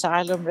the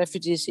asylum,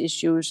 refugees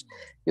issues,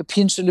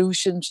 European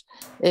solutions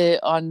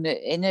on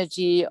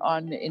energy,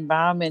 on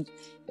environment,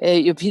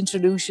 European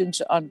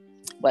solutions on,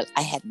 well,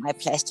 I had my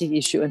plastic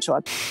issue and so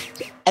on.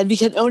 And we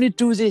can only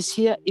do this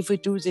here if we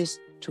do this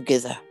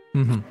together.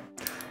 Mm-hmm.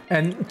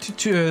 And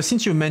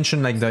since you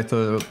mentioned like that,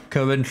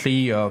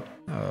 currently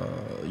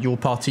your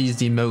party is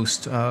the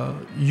most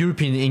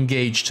European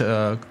engaged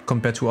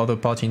compared to other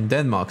parties in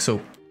Denmark.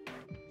 So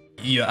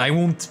yeah, I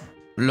won't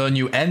learn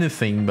you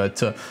anything,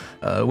 but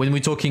when we're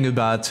talking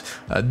about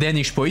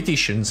Danish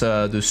politicians,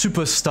 the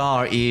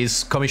superstar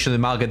is Commissioner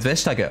Margrethe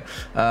Vestager.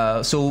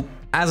 So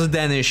as a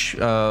Danish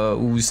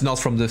who's not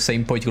from the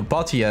same political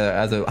party,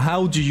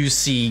 how do you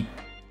see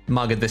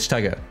Margrethe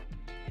Vestager?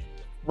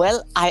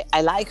 Well,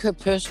 I like her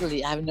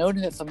personally. I've known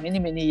her for many,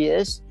 many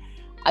years.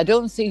 I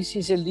don't think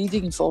she's a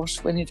leading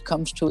force when it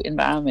comes to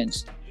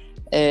environment,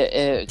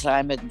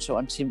 climate and so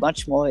on. She's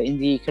much more in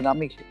the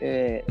economic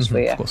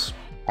sphere. Of course.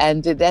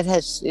 And that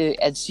has,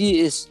 and she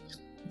is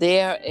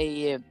there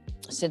a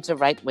center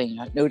right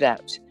winger, no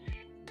doubt.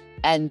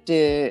 And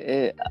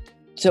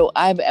so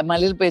I'm a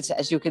little bit,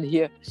 as you can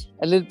hear,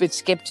 a little bit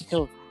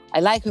skeptical.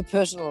 I like her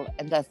personal,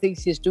 and I think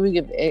she's doing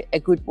a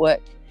good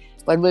work.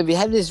 But when we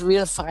have this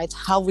real fight,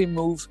 how we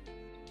move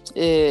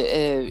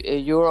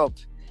Europe,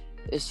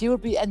 she will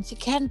be, and she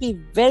can be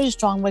very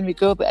strong when we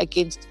go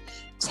against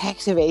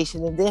tax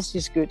evasion, and this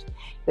is good.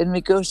 When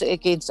we go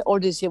against all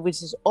this here,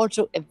 which is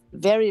also a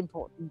very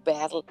important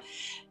battle.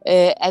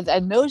 And I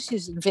know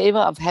she's in favor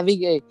of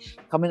having a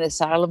common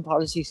asylum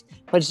policies,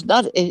 but it's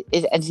not,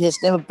 and she has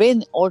never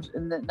been,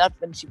 not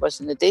when she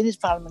was in the Danish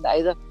parliament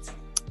either,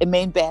 a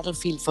main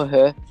battlefield for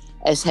her,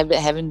 as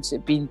haven't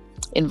been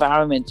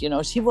environment.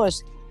 She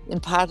was in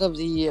part of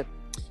the,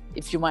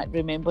 if you might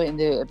remember, in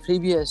the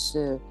previous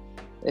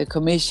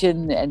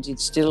commission, and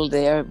it's still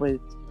there with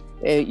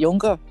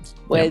Juncker,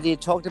 where they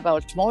talked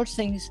about small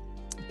things,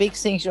 big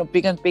things,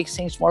 big and big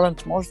things, small and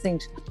small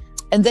things.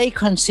 And they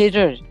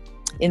considered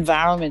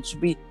environment to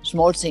be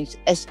small things,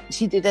 as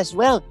she did as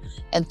well.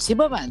 And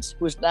Timmermans,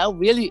 who is now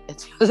really at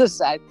the other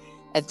side,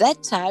 at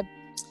that time,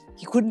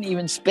 he couldn't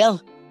even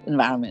spell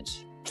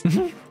environment.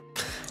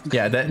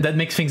 Yeah, that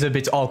makes things a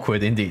bit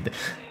awkward indeed.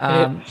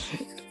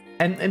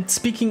 And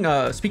speaking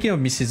of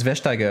Mrs.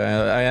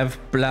 Vestager, I have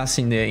Blas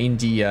in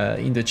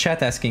the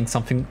chat asking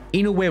something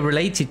in a way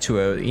related to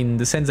her, in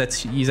the sense that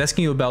he's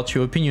asking you about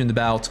your opinion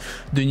about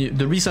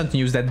the recent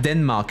news that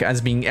Denmark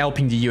has been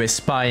helping the US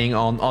spying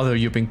on other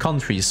European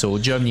countries, so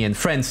Germany and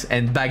France,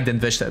 and back then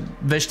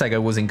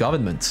Vestager was in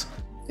government.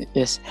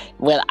 Yes,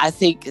 well, I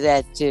think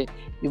that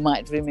you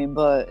might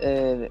remember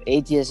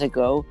 8 years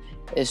ago,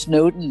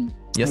 Snowden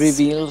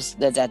reveals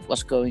that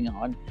was going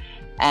on,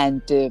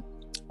 and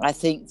I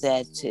think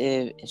that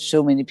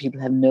so many people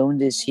have known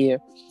this here,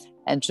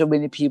 and so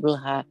many people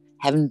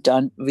haven't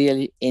done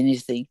really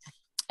anything.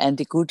 And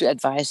the good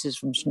advice is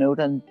from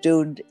Snowden: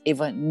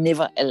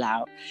 never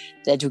allow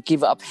that you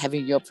give up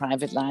having your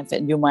private life.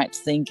 And you might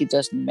think it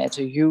doesn't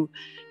matter you,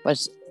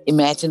 but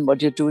imagine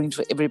what you're doing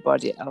to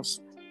everybody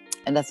else.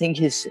 And I think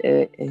his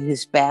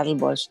battle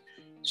was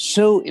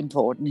so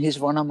important. He's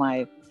one of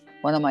my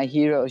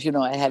heroes. You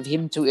know, I have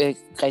him to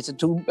Greta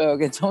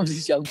Thunberg and all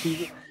these young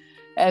people,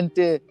 and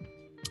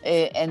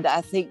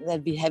I think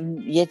that we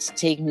haven't yet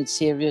taken it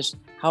serious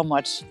how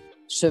much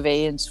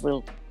surveillance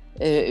will,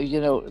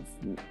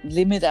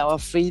 limit our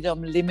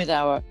freedom, limit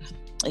our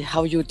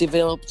how you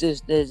develop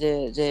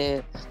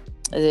the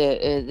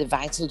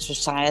vital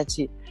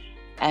society,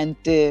 and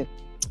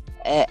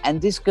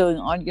this going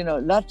on. You know,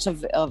 lots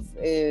of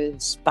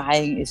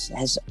spying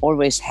has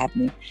always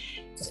happening,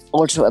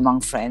 also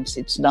among friends.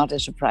 It's not a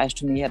surprise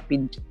to me. I've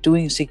been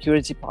doing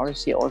security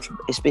policy also,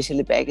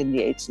 especially back in the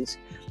 80s.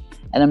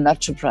 And I'm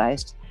not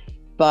surprised.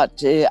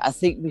 But I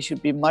think we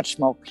should be much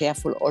more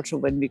careful also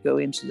when we go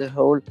into the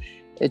whole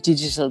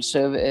digital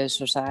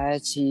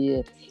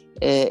society,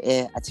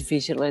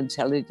 artificial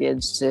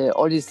intelligence,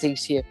 all these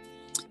things here.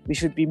 We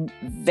should be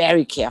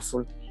very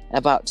careful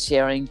about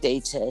sharing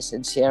data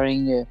and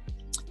sharing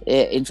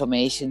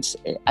information.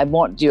 I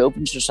want the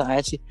open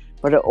society,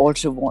 but I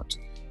also want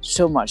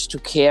so much to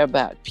care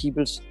about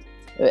people's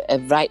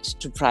right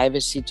to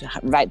privacy,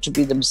 right to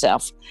be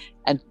themselves,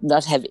 and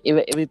not have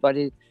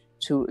everybody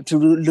to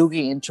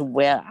looking into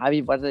where are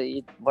we, what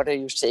are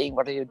you saying,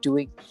 what are you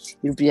doing.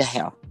 It'll be a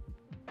hell.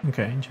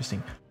 Okay,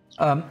 interesting.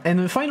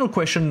 And a final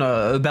question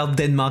about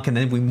Denmark, and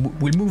then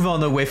we'll move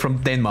on away from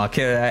Denmark,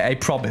 I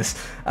promise.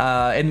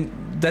 And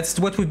that's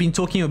what we've been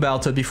talking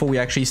about before we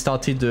actually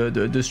started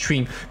the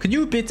stream. Could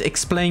you a bit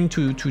explain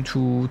to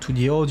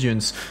the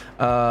audience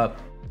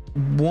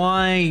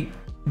why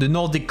the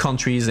Nordic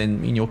countries,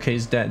 and in your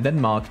case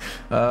Denmark,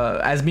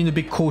 has been a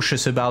bit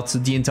cautious about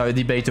the entire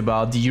debate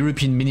about the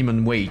European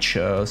minimum wage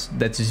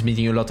that is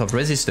meeting a lot of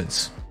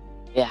resistance?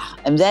 Yeah,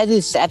 and that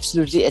is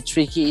absolutely a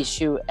tricky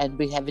issue, and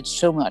we have it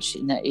so much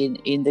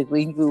in the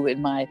Green Group.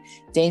 And my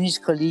Danish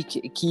colleague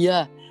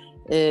Kira,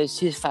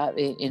 she's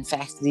in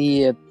fact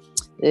the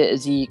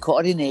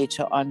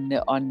coordinator on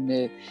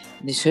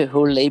this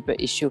whole labor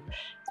issue,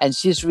 and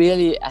she's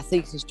really, I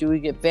think, she's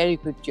doing a very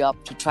good job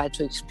to try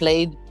to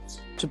explain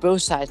to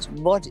both sides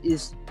what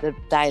is the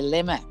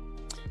dilemma.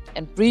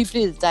 And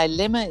briefly, the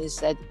dilemma is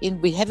that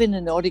we have in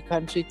the Nordic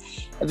country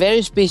a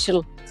very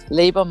special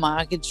labor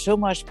market, so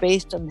much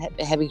based on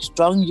having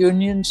strong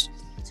unions,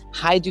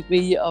 high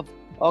degree of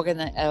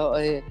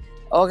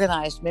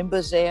organized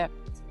members there,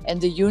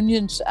 and the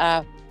unions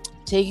are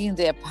taking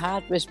their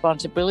part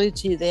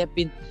responsibility. They have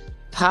been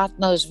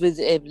partners with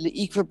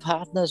equal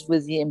partners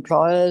with the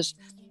employers,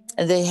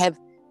 and they have,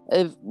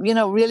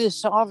 really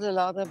solved a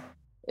lot of,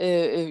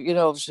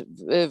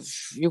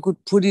 you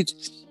could put it,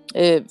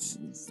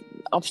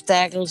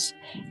 obstacles,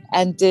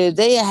 and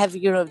they have,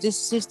 this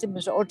system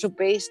is also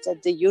based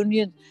that the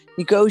union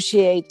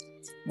negotiate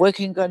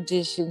working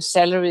conditions,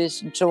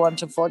 salaries, and so on and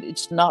so forth.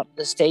 It's not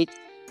the state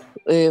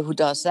who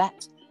does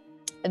that,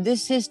 and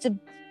this system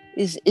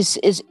is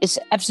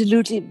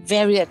absolutely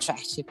very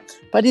attractive.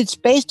 But it's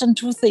based on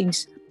two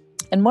things,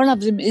 and one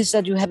of them is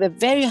that you have a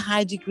very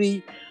high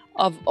degree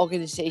of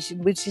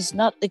organization, which is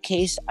not the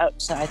case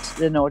outside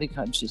the Nordic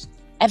countries.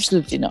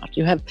 Absolutely not.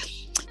 You have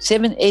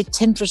 7, 8,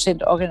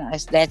 10%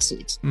 organized, that's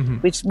it. Mm-hmm.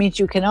 Which means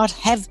you cannot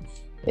have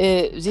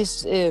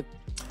this,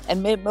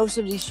 and most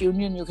of this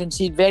union, you can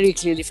see it very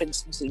clearly, for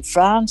instance, in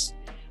France,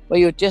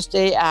 where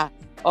they are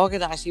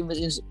organizing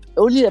within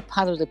only a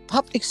part of the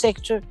public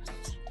sector,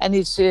 and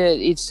it's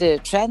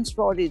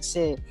transport, it's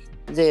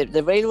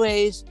the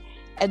railways,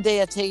 and they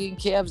are taking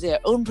care of their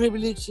own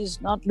privileges,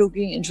 not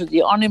looking into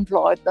the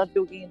unemployed, not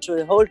looking into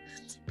the whole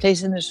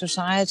place in the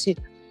society.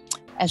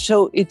 And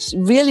so it's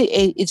really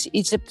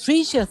it's a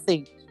precious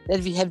thing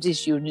that we have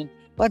this union.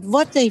 But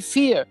what they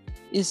fear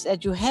is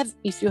that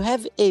if you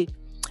have a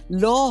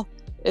law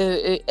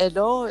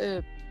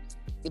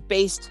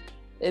based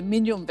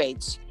minimum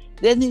wage,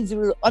 then it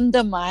will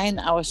undermine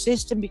our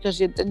system, because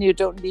then you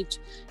don't need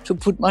to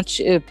put much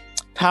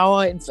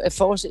power and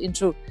force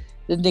into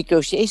the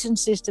negotiation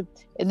system,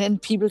 and then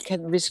people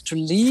can risk to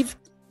leave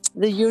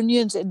the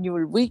unions, and you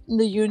will weaken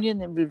the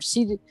union, and we'll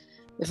see it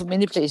from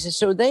many places.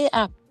 So they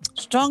are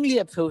strongly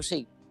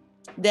opposing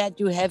that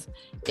you have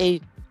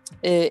a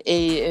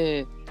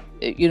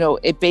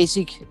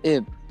basic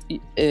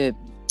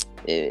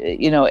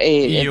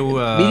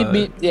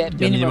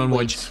minimum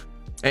wage.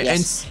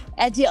 Yes.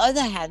 At the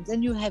other hand,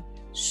 then you have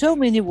so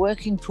many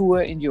working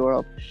poor in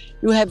Europe.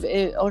 You have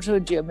also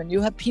in Germany,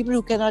 you have people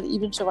who cannot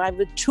even survive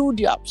with 2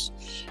 jobs.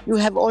 You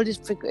have all these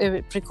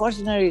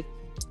precautionary,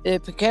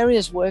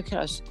 precarious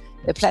workers,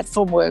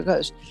 platform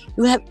workers.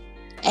 You have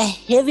a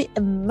heavy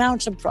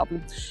amount of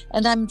problems.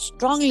 And I'm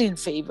strongly in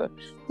favor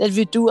that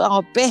we do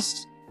our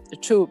best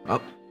to... Oh,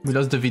 we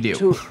lost the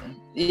video.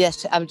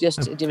 Yes,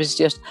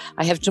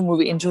 I have to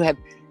move in to have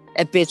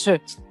a better,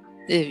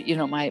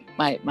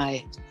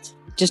 my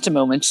just a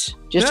moment.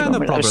 Just a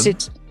moment. No problem.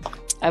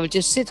 I will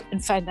just sit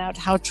and find out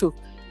how to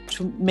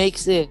make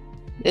the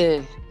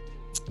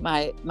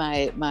my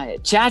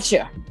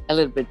charger a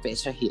little bit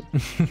better here.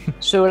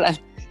 So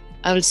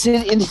I will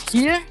sit in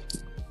here,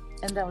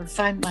 and I will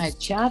find my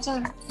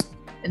charger,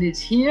 and it's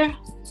here.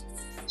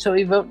 So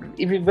we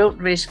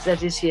won't risk that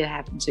this here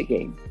happens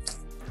again.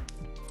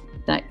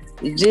 Like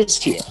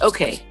this here.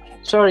 Okay.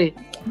 Sorry.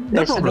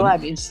 No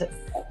problem.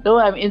 Though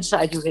I'm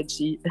inside, you can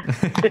see.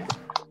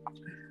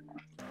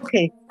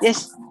 Okay,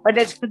 yes, but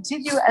let's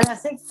continue. And I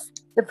think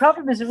the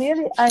problem is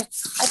really, I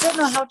don't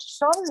know how to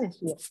solve this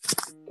here.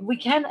 We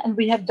can, and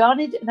we have done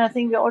it, and I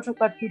think we also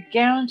got good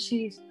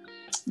guarantees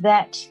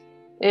that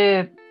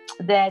the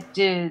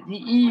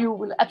EU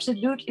will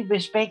absolutely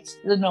respect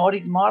the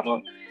Nordic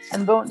model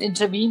and won't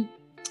intervene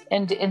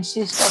and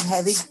insist on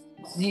having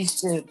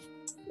these,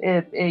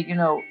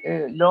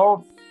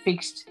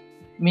 law-fixed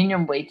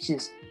minimum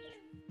wages.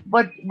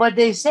 But what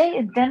they say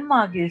in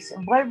Denmark is,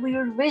 well, we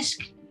will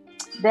risk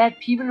that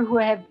people who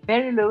have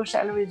very low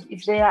salaries,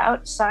 if they are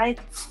outside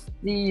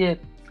the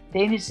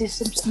Danish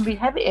systems, and we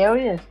have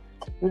areas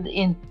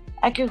within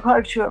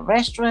agriculture,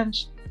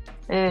 restaurants,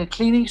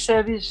 cleaning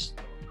service,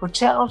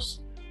 hotels,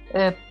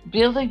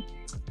 building,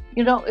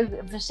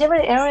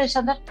 several areas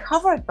are not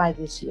covered by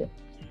this here.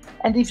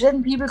 And if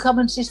then people come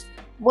and say,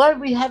 well,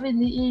 we have in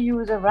the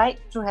EU the right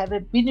to have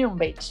a minimum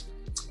wage,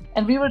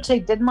 and we will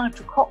take Denmark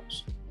to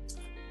court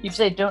if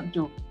they don't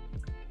do.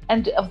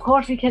 And of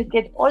course, we can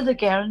get all the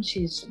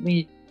guarantees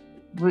we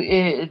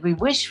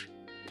wish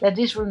that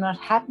this will not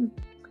happen.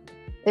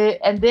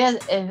 And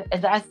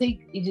I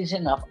think it is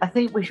enough. I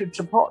think we should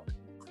support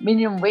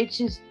minimum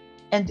wages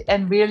and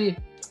really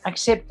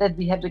accept that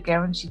we have the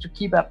guarantee to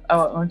keep up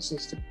our own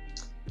system.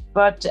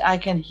 But I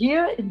can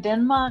hear in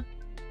Denmark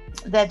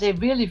that they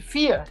really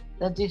fear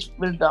that this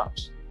will not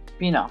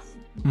be enough.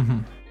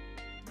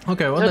 Mm-hmm.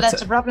 Okay, well, so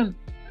that's a problem.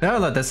 Yeah,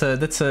 no, that's a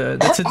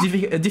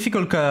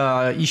difficult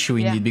issue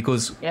indeed,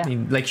 because I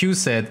mean, like you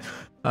said,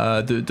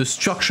 the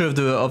structure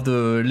of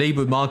the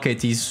labor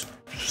market is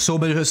so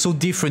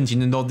different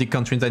in the Nordic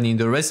countries than in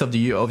the rest of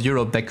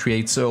Europe, that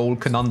creates a whole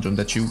conundrum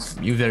that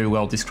you very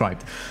well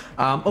described.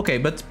 Okay,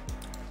 but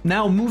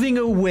now moving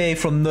away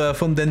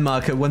from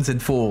Denmark once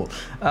and for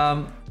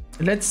all.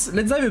 Let's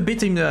dive a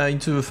bit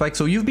into the fact.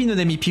 So you've been an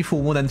MEP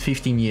for more than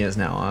 15 years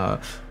now.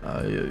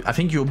 I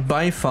think you're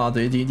by far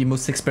the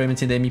most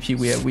experienced MEP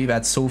we've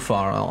had so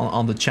far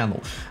on the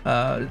channel.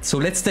 So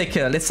let's take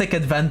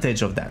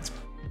advantage of that.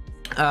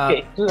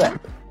 Okay, do that.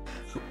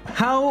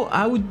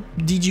 How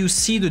did you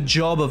see the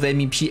job of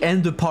MEP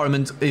and the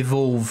Parliament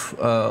evolve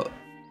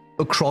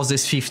across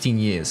these 15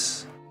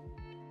 years?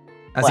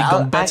 Has it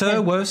gone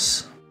better,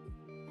 worse?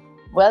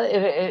 Well,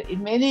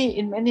 in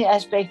many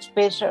aspects,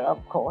 better,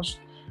 of course.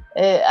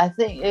 I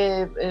think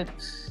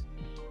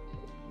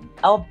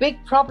our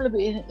big problem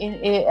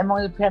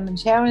among the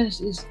parliamentarians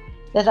is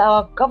that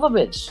our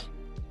governments,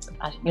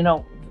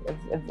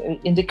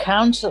 in the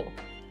council,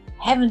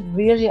 haven't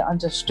really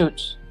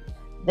understood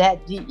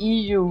that the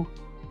EU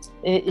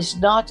is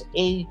not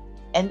an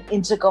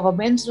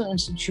intergovernmental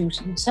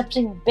institution. It's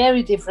something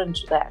very different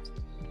to that.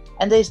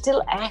 And they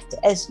still act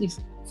as if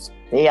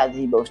they are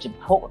the most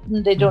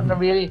important. They don't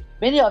really,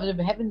 many of them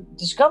haven't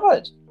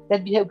discovered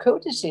that we have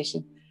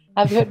co-decision.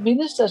 I've heard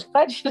ministers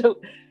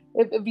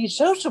be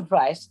so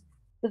surprised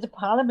that the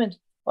parliament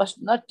was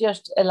not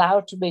just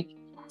allowed to make,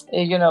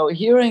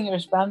 hearing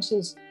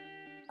responses,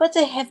 but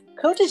they have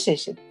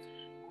co-decision.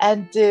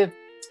 And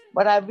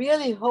what I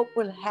really hope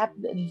will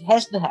happen, and it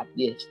hasn't happened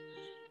yet,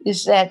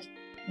 is that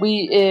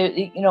we,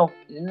 a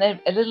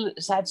little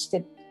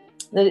sidestep,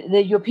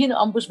 the European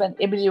Ombudsman,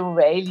 Emily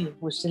O'Reilly,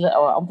 who is still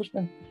our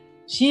Ombudsman,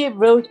 she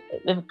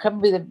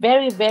come with a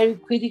very, very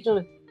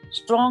critical,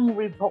 strong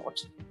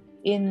report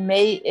in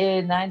May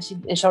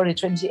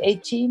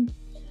 2018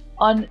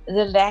 on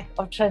the lack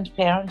of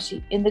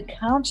transparency in the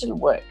council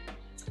work.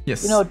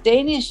 Yes.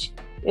 Danish,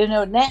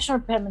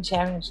 national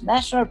parliamentarians,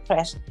 national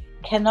press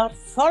cannot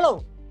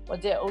follow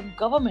what their own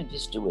government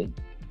is doing.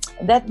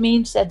 And that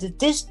means that the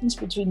distance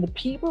between the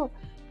people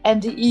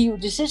and the EU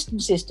decision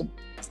system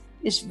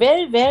is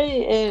very,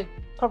 very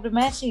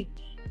problematic.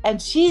 And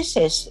she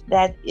says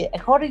that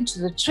according to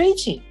the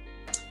treaty,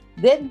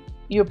 then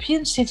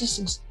European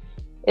citizens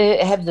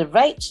have the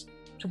right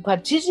to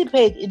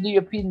participate in the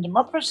European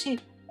democracy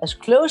as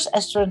close,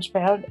 as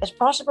transparent as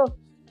possible.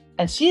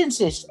 And she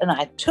insists, and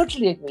I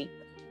totally agree,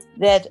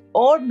 that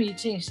all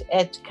meetings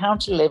at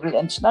council level,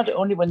 and it's not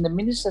only when the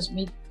ministers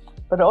meet,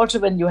 but also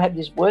when you have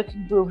these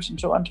working groups and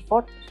so on and so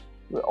forth,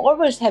 you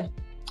always have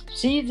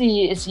see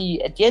the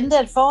agenda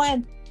at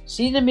forehand,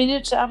 see the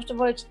minutes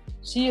afterwards,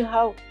 see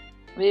how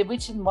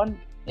which in one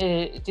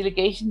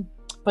delegation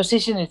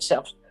position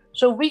itself.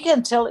 So we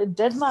can tell in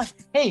Denmark,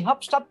 hey,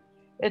 hop, stop.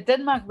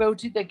 Denmark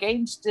voted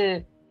against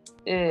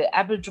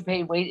Apple to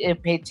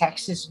pay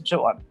taxes and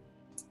so on.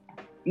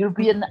 It would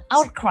be an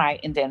outcry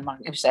in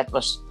Denmark if that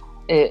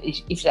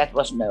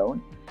was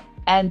known,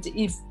 and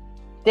if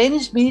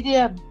Danish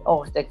media,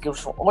 or that goes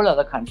for all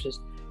other countries,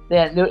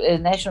 the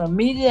national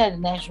media, the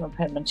national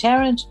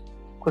parliamentarians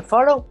could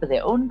follow what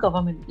their own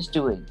government is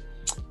doing,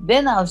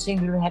 then I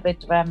think we will have a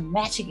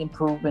dramatic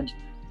improvement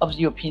of the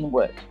European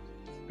work,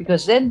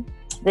 because then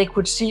they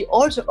could see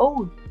also,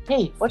 oh,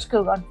 hey, what's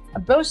going on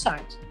both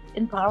sides,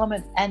 in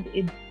Parliament and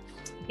in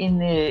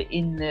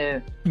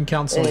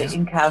council.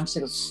 In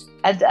council,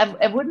 and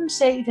I wouldn't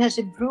say it has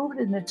improved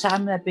in the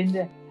time I've been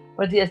there,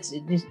 but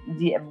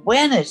the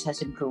awareness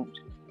has improved,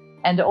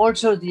 and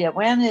also the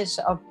awareness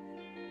of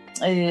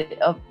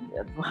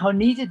how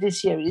needed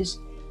this year is,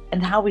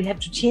 and how we have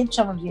to change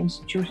some of the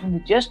institutions. We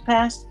just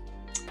passed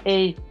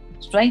a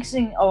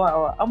strengthening of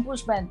our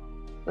ombudsman.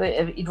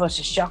 It was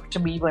a shock to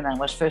me when I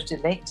was first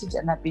elected,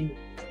 and I've been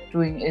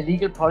doing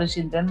legal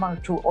policy in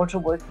Denmark to also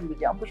working with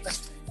the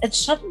ombudsman. And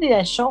suddenly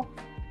I saw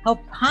how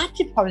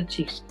party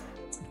politics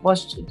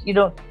was,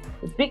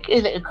 big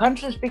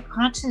countries, big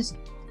parties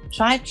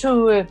tried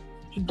to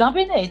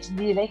dominate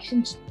the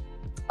elections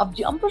of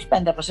the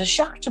ombudsman. That was a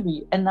shock to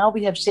me, and now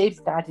we have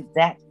safeguarded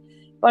that.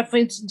 But for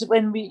instance,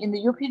 when we in the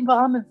European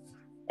Parliament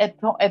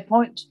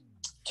appoint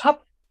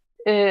top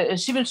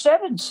civil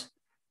servants,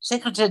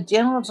 secretary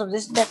generals of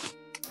this and that,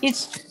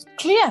 it's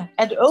clear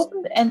and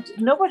open, and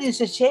nobody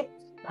is ashamed.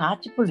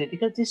 Party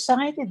political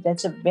decided.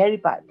 That's a very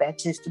bad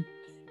system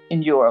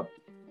in Europe,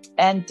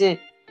 and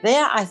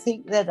there I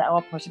think that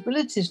our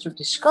possibilities to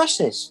discuss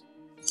this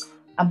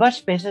are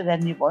much better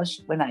than it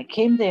was when I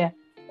came there.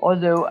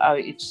 Although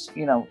it's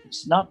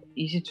not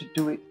easy to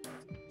do it,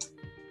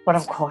 but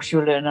of course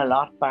you learn a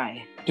lot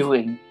by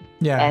doing.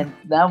 Yeah. And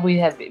now we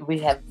have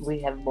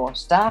more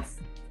staff,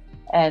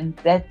 and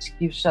that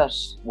gives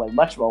us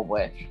much more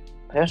work.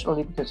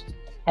 Personally, because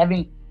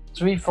having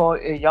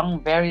 3-4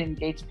 young, very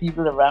engaged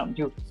people around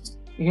you,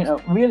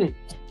 really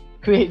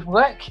create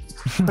work.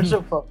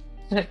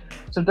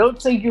 So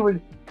don't think you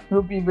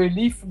will be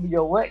relieved from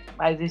your work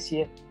by this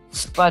year.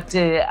 But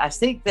I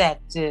think that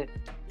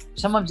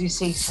some of these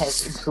things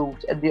has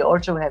improved, and we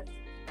also have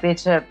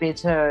better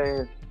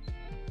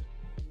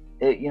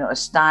a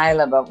style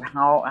about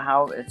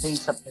how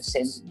things are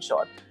presented and so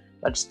on.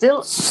 But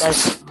still,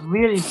 there's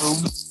really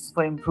room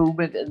for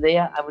improvement. And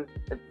there, I would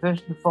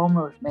first and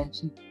foremost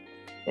mention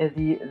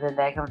the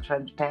lack of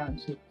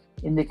transparency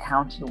in the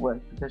council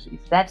work, because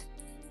if that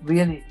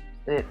really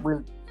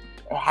will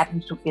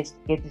happen to get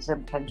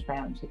some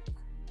transparency,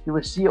 you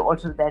will see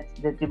also that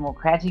the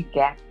democratic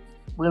gap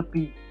will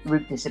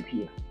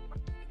disappear.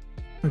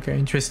 Okay,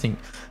 interesting.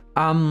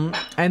 And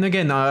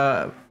again,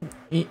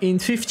 in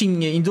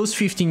those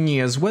 15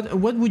 years, what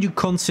would you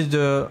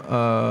consider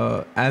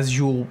as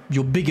your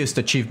biggest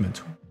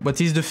achievement?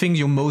 What is the thing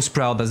you're most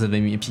proud as an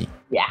MEP?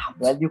 Yeah,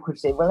 well, you could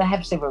say, I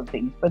have several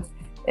things, but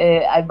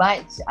I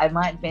might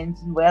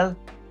mention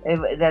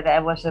that I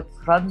was a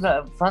front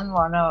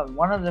runner,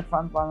 one of the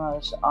front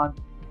runners on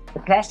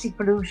the plastic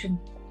pollution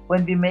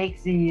when we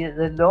make the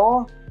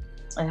law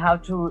and how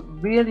to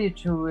really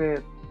to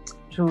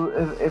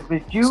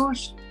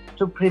reduce,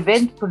 to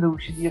prevent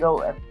pollution.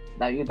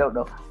 Now you don't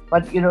know,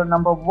 but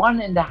number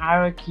one in the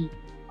hierarchy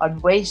on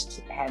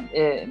waste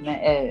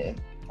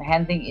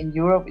handling in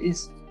Europe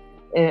is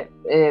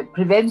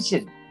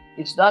prevention.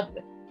 It's not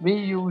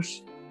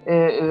reuse,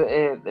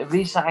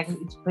 recycle.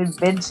 It's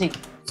preventing.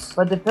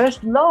 But the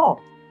first law,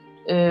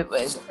 and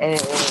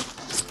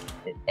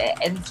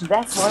to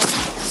that was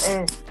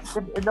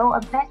the law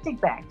on plastic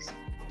bags,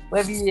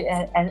 where we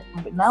and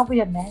now we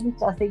have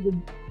managed, I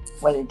think,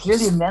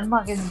 clearly in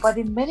Denmark, but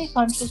in many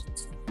countries,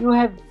 you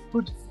have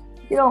put,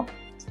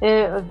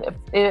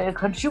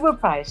 consumer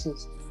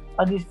prices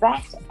on these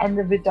bags, and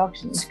the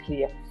reduction is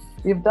clear.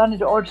 We've done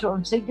it also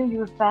on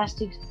single-use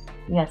plastics.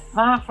 We are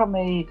far from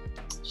a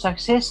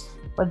success,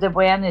 but the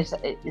awareness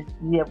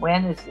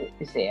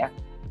is there.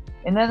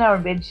 And then I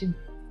mentioned,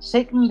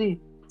 secondly,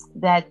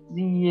 that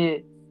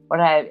what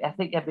I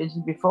think I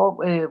mentioned before,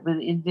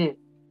 within the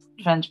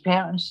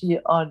transparency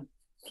on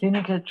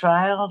clinical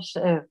trials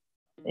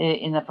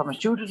in the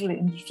pharmaceutical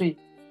industry,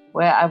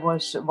 where I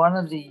was one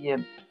of the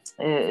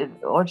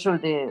also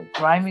the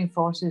driving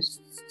forces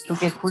to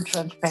get full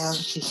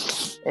transparency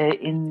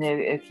in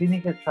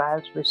clinical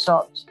trials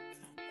results,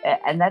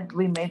 and that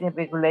we made a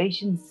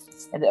regulation,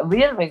 and a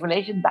real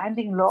regulation,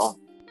 binding law,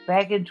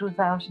 back in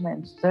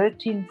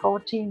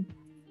 2013-14.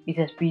 It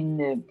has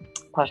been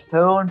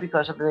postponed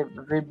because of the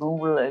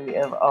removal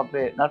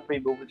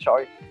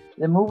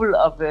removal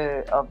of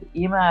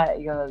EMA,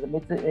 the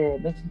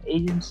medicine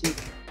agency,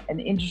 and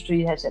the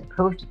industry has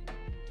opposed,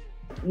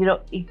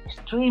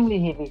 extremely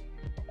heavy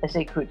as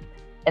they could.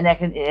 And I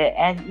can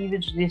add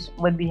even to this,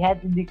 when we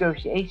had the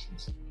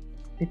negotiations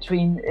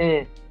between,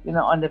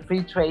 on the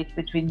free trade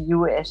between the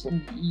US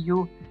and the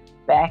EU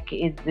back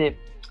in the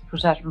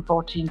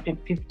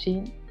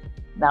 2014-15.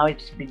 Now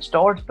it's been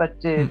stalled,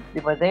 but they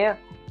were there.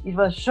 It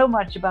was so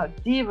much about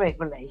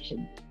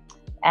deregulation.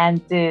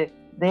 And there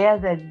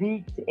they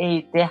leaked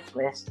a death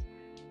list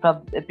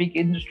from a big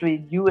industry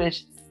in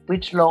US,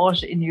 which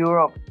laws in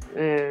Europe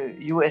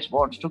US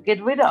wants to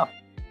get rid of.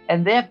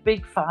 And their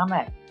big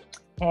pharma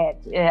had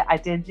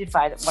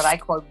identified what I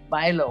call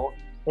my law.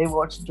 They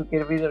wanted to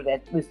get rid of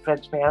that with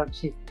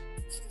transparency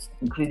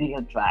in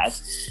clinical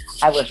trials.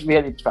 I was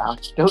really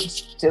proud.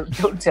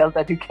 Don't tell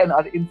that you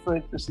cannot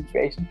influence the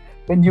situation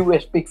when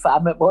US big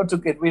pharma want to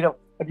get rid of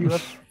what you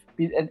have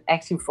been an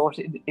active force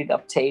in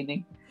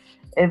obtaining.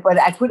 But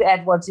I could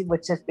add one thing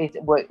which has made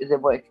the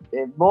work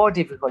more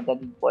difficult than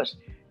it was,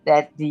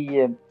 that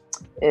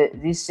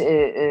this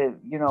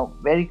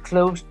very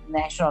close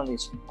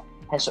nationalism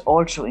has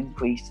also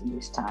increased in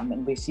this time,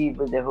 and we see it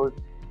with the whole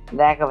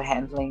lack of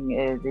handling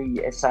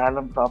the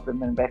asylum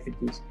problem and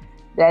refugees.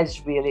 That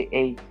is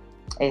really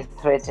a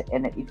threat,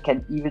 and it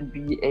can even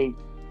be a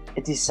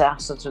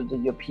disaster to the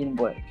European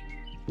work.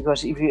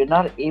 Because if you're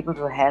not able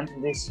to handle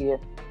this here,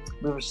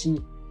 we will see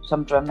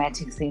some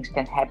dramatic things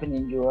can happen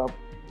in Europe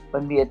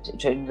when we are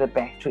turning their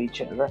back to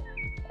each other.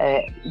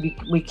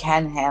 We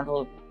can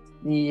handle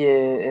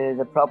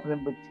the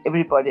problem, with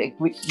everybody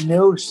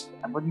knows.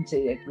 I wouldn't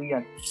say agree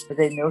on, but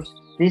they know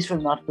this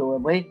will not go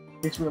away.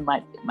 This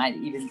might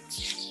even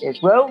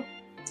grow,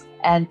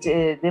 and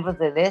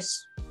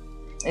nevertheless,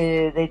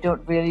 they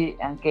don't really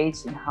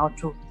engage in how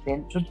to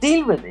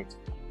deal with it.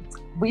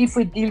 If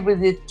we deal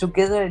with it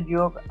together in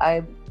Europe,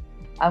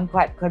 I'm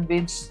quite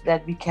convinced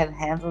that we can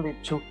handle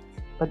it too.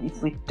 But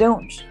if we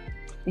don't,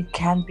 it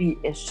can be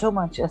so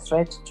much a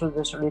threat to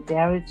the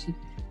solidarity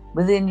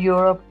within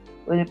Europe,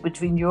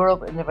 between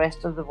Europe and the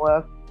rest of the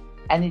world,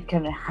 and it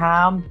can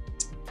harm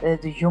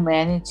the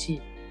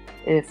humanity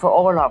for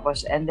all of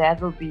us. And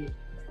that will be,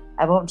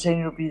 I won't say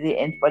it will be the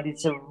end, but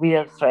it's a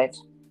real threat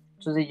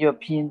to the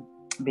European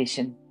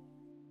vision.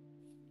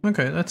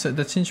 Okay,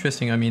 that's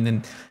interesting. I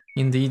mean,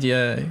 indeed,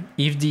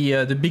 if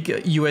the big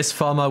US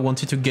pharma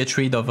wanted to get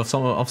rid of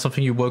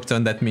something you worked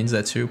on, that means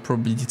that you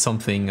probably did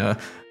something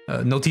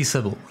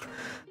noticeable.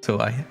 So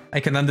I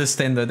can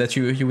understand that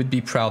you would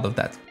be proud of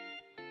that.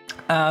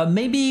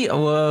 Maybe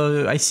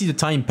I see the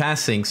time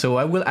passing, so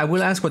I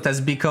will ask what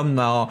has become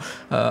now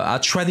our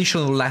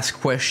traditional last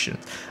question.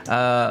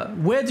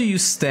 Where do you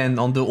stand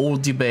on the whole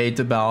debate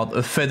about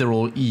a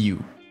federal EU?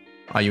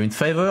 Are you in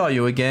favor? Are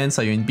you against?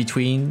 Are you in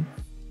between?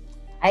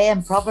 I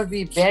am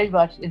probably very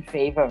much in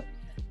favor,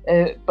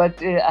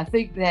 but I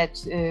think that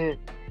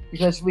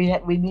because we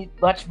need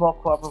much more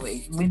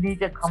cooperation, we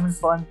need a common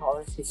foreign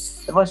policy.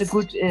 There was a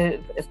good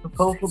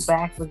proposal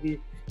back when we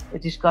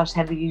discussed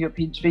having a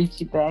European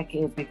treaty back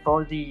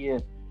before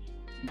the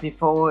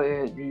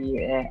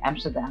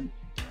Amsterdam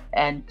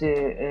and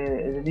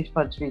the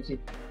Lisbon Treaty,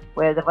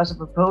 where there was a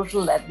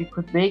proposal that we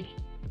could make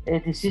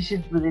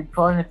decisions within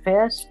foreign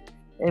affairs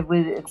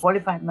with a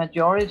qualified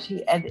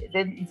majority, and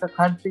then if a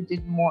country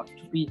didn't want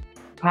to be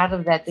part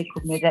of that, they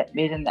could make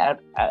an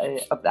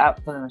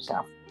opt-out for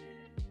themselves.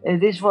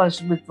 This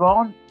was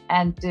withdrawn,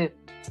 and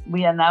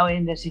we are now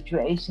in the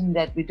situation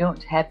that we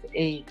don't have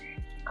a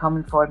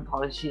common foreign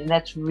policy, and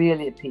that's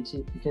really a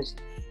pity, because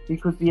we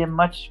could be a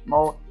much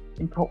more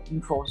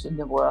important force in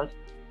the world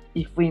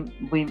if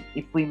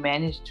we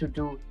manage to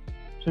do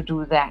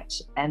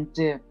that.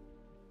 And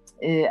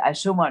I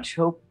so much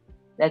hope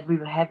that we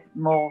will have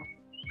more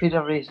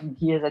federation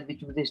here, that we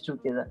do this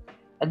together,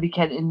 and we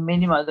can in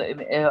many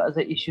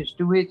other issues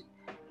do it.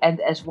 And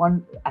as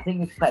one, I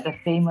think it's quite a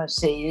famous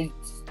saying,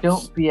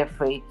 don't be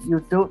afraid. You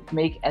don't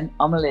make an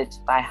omelette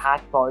by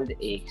hard-boiled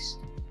eggs.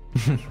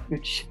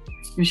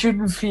 You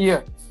shouldn't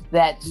fear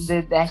that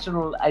the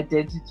national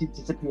identity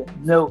disappears.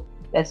 No,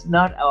 that's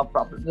not our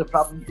problem. The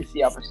problem is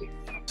the opposite.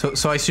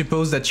 So I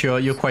suppose that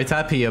you're quite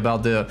happy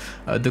about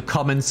the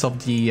comments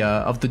of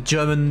the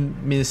German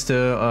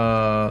minister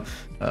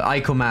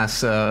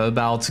Eikomas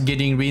about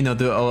getting rid of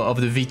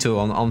the veto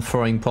on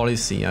foreign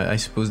policy. I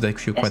suppose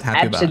that you're quite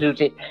happy about.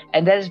 Absolutely,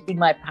 and that has been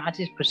my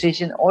party's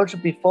position also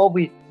before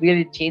we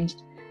really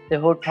changed the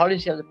whole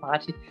policy of the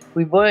party.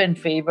 We were in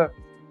favor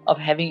of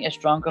having a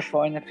stronger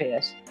foreign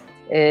affairs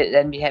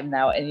than we have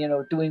now,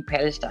 and doing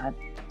Palestine.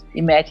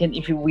 Imagine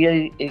if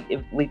we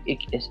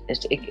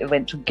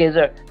went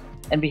together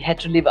and we had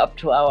to live up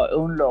to our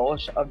own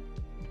laws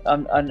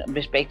on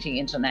respecting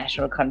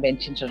international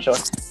conventions and so on.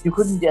 You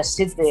couldn't just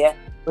sit there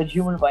with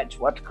Human Rights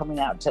Watch coming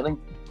out telling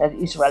that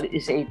Israel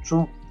is a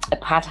true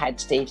apartheid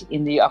state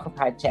in the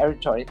occupied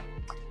territory.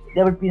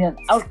 There would be an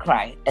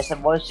outcry, as there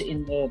was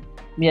in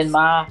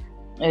Myanmar,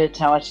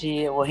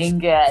 Tawasi,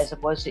 Rohingya, as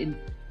it was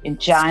in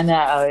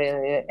China,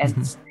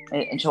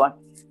 and so on.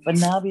 But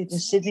now we're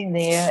just sitting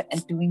there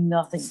and doing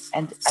nothing.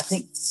 And I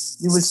think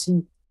you will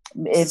see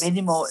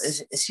many more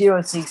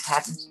serious things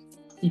happen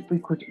if we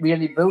could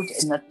really vote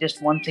and not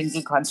just one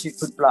single country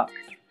could block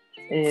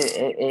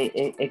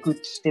a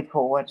good step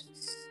forward.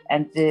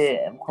 And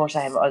of course,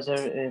 I have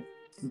other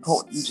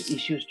important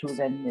issues too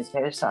than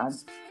Palestine.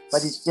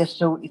 But it's just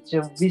so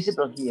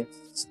visible here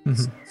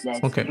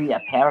that we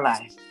are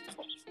paralyzed.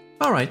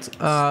 All right.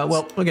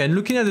 Well, again,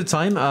 looking at the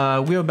time,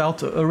 we're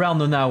about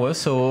around an hour.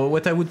 So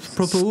what I would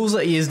propose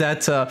is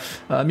that,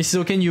 Mrs.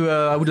 Auken,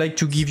 I would like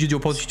to give you the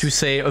opportunity to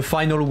say a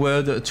final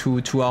word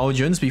to our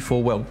audience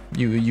before, well,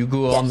 you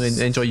go on and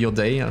enjoy your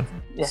day.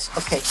 Yes.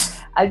 Okay.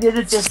 I did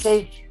just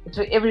say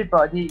to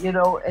everybody,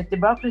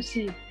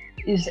 democracy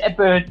is a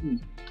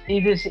burden.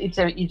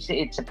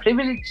 It's a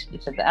privilege.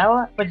 It's an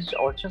hour, but it's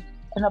also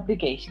an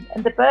obligation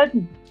and a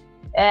burden.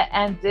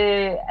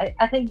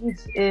 I think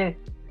it's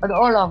on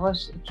all of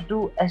us to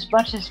do as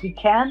much as we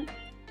can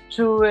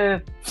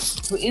to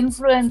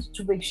influence,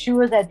 to make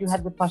sure that you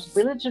have the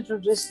possibility to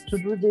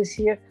do this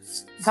here.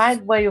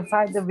 Find where you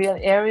find the real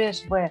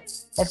areas where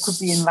that could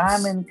be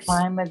environment,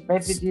 climate,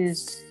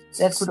 refugees.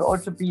 That could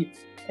also be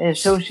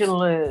social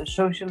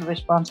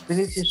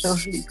responsibility,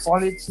 social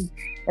equality.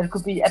 That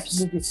could be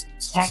absolutely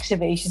tax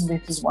evasion,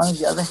 which is one of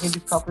the other heavy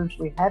problems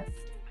we have.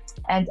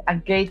 And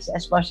engage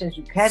as much as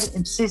you can.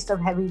 Insist on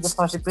having the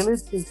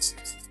possibility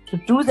to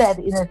do that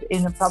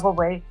in a proper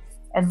way.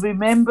 And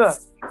remember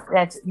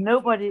that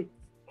nobody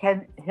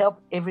can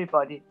help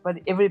everybody, but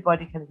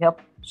everybody can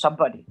help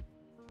somebody.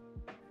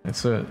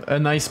 That's a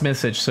nice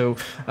message. So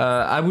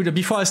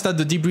before I start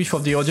the debrief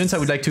of the audience, I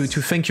would like to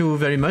thank you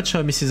very much,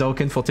 Mrs.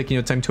 Auken, for taking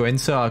the time to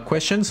answer our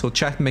questions. So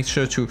chat, make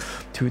sure to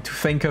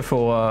thank her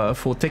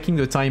for taking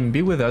the time and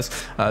be with us.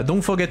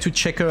 Don't forget to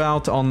check her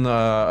out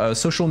on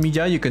social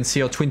media. You can see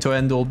her Twitter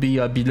handle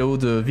below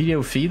the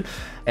video feed.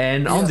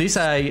 And on this,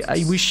 I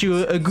wish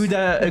you a good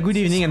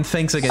evening and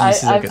thanks again,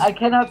 Mrs. Auken. I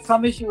cannot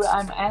promise you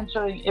I'm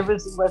answering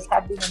everything what's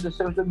happening on the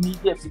social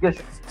media because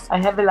I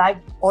have a life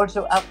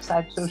also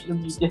outside social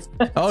media.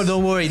 Oh,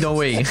 don't worry. Don't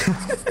worry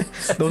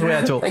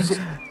at all. Thank you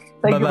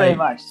very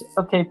much.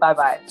 Okay,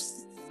 bye-bye.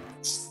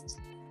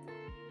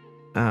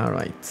 All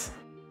right.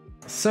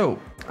 So,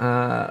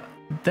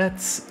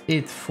 that's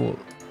it for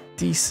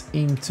this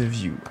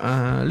interview.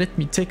 Let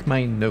me take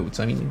my notes.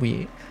 I mean,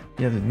 we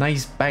had a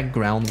nice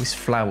background with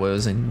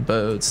flowers and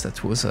birds.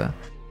 That was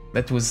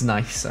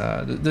nice.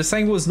 The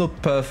sound was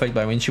not perfect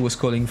by when she was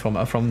calling from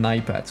an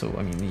so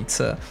I mean it's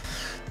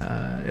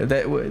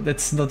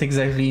that's not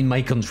exactly in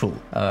my control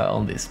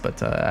on this,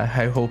 but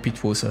I hope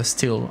it was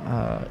still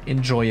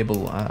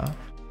enjoyable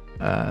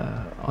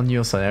on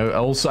your side.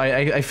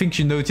 I think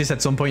you noticed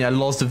at some point I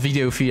lost the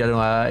video feed. I don't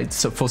know,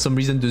 it's for some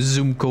reason the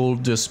Zoom call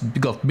just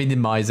got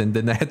minimized and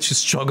then I had to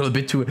struggle a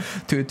bit to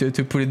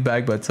put it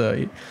back, but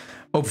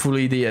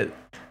hopefully they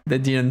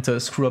didn't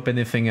screw up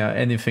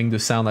anything. The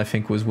sound, I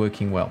think, was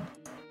working well.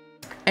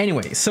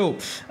 Anyway, so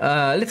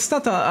let's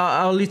start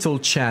our little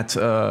chat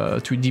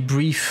to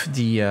debrief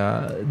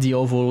the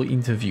overall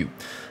interview.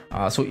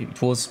 So it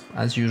was,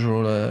 as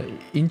usual,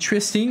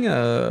 interesting.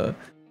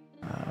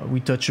 We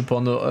touched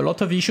upon a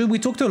lot of issues. We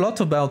talked a lot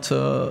about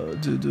the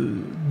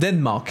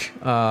Denmark.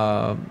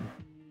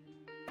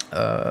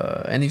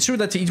 And it's true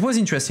that it was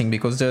interesting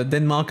because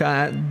Denmark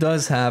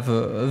does have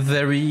a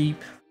very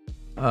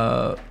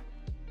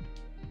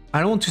I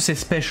don't want to say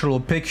special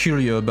or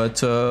peculiar,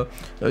 but a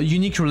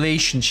unique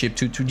relationship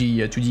to the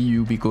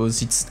EU,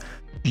 because it's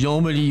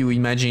normally you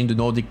imagine the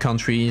Nordic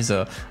countries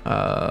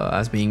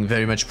as being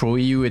very much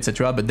pro-EU,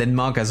 etc. But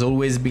Denmark has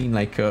always been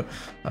like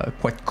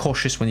quite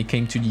cautious when it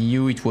came to the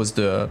EU. It was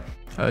the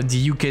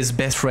UK's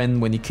best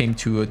friend when it came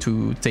to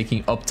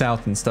taking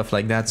opt-out and stuff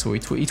like that. So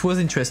it was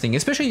interesting,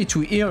 especially to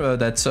hear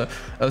that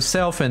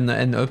herself and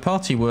her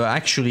party were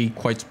actually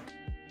quite,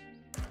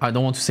 I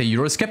don't want to say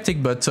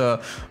Eurosceptic, but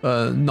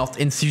not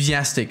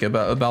enthusiastic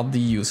about the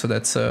EU. So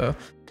that's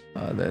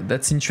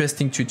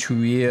interesting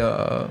to hear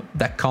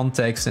that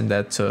context and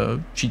that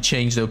she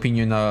changed the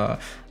opinion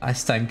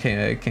as time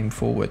came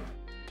forward.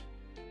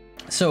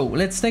 So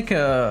let's take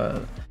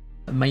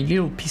my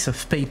little piece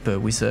of paper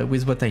with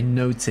what I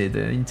noted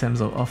in terms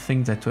of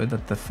things that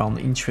I found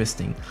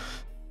interesting.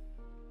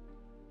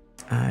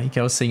 I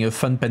was saying a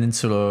fun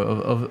peninsula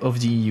of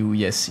the EU.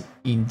 Yes,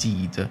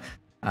 indeed.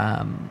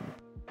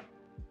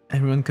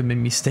 Everyone can make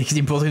mistakes. The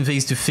important thing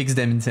is to fix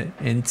them,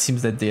 and it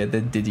seems that they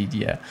did,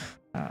 yeah.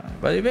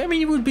 But I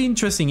mean, it would be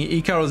interesting.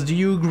 Ikaros, do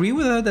you agree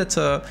with her that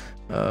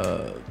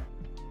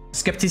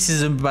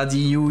skepticism about the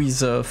EU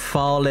is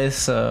far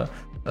less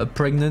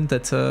pregnant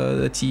that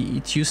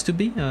it used to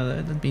be?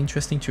 That'd be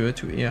interesting to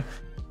hear.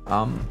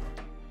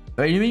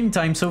 But in the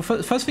meantime, so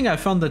first thing I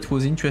found that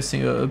was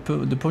interesting,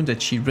 the point that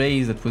she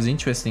raised that was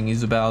interesting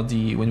is about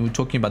when we were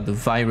talking about the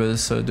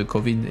virus, the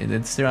COVID, and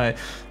etc.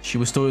 She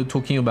was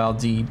talking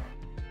about the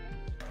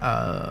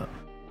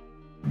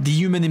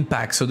human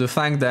impact. So the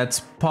fact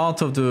that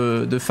part of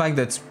the fact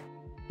that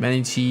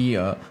humanity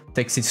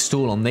takes its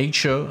toll on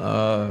nature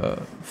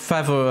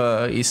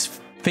is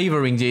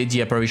favoring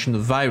the apparition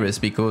of virus,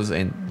 because,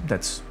 and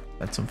that's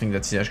something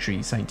that is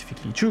actually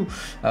scientifically true,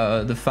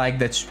 the fact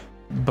that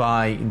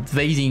by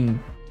invading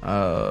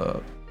I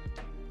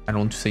don't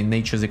want to say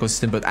nature's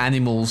ecosystem, but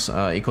animals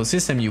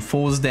ecosystem, you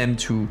force them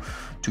to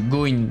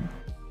go in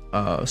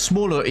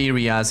smaller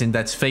areas, and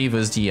that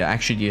favors the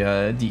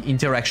the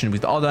interaction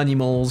with other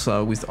animals,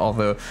 with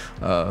other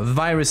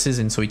viruses,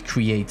 and so it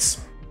creates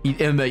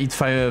it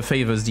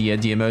favors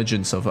the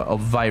emergence of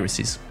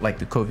viruses like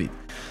the COVID.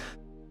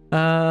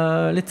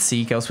 Let's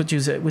see, Chaos, what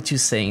you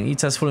saying?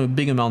 It has fallen a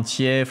big amount,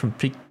 yeah, from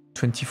peak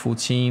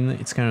 2014.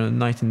 It's kind of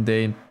night and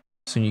day.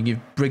 So you give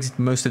Brexit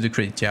most of the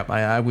credit. Yeah,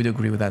 I would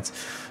agree with that.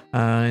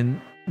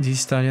 And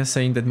this Talia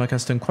saying that Mark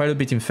has done quite a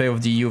bit in favor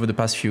of the EU over the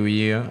past few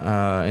years,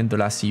 and the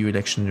last EU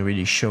election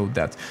really showed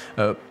that.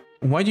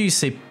 Why do you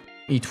say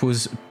it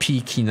was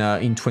peak in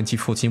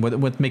 2014?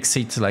 What makes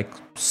it like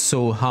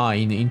so high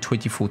in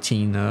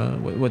 2014?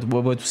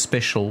 What was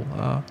special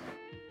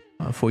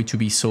for it to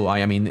be so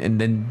high? I mean,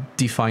 and then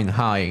define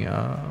high.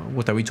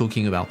 What are we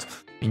talking about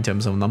in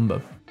terms of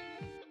number?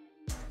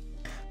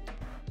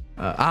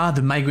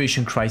 The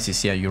migration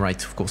crisis. Yeah, you're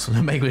right. Of course,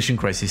 the migration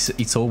crisis.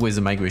 It's always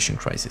a migration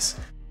crisis.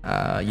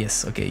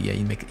 Yes. Okay. Yeah.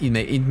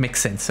 It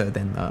makes sense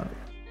then.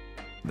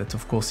 That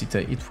of course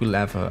it will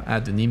have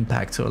had an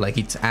impact, like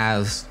it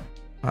has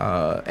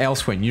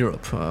elsewhere in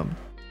Europe.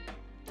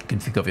 You can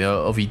think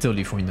of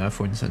Italy, for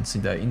instance,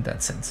 in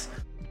that sense.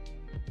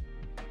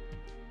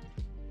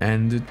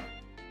 And the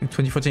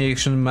 2014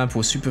 election map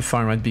was super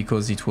fun, right?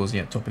 Because it was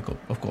topical,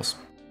 of course.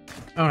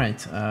 All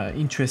right.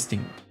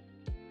 Interesting.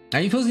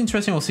 And it was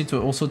interesting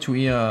also to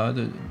hear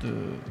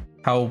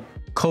how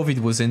COVID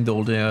was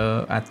handled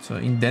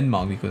in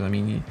Denmark, because I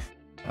mean,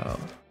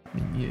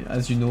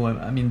 as you know,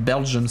 I'm in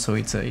Belgium, so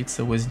it's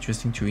always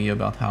interesting to hear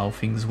about how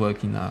things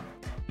work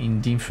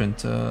in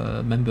different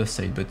member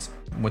states. But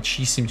what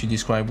she seemed to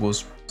describe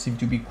seemed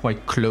to be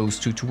quite close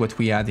to what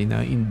we had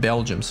in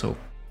Belgium. So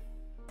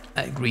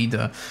I agreed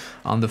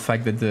on the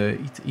fact that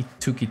it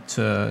took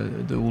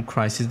the whole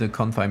crisis, the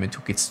confinement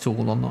took its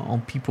toll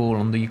on people,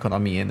 on the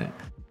economy,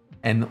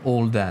 and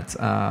all that.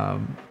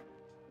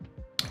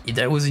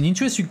 That was an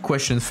interesting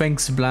question.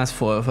 Thanks, Blast,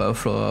 for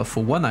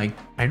one. I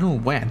don't know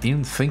why I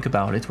didn't think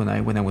about it when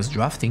I was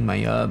drafting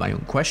my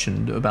own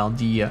question about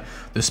the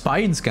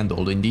spying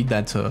scandal. Indeed,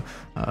 that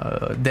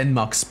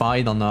Denmark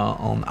spied on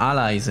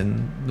allies,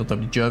 and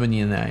notably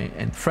Germany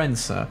and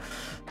France.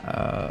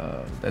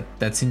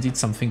 That's indeed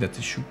something that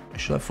I should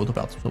have thought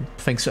about. So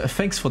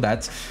thanks for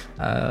that.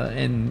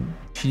 And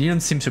she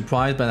didn't seem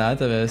surprised by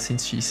that,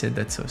 since she said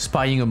that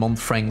spying among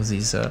friends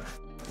is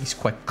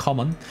quite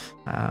common.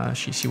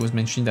 She was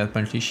mentioning that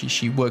apparently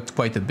she worked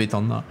quite a bit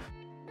on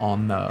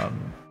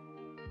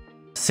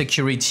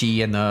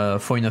security and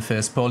foreign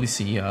affairs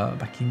policy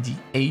back in the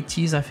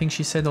 80s, I think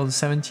she said, or the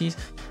 70s.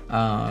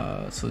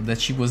 So that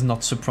she was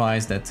not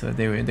surprised that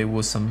there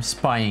was some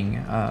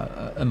spying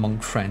among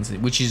friends,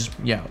 which is,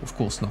 of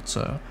course,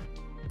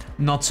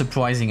 not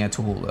surprising at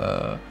all.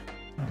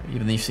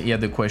 Even if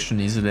the question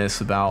is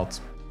less about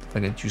the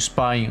fact that you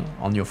spy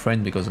on your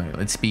friend, because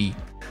let's be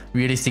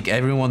realistic,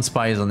 everyone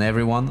spies on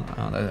everyone.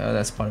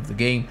 That's part of the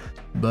game.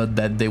 But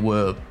that they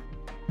were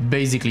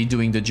basically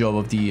doing the job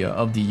of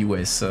the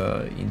US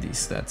in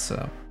this. That's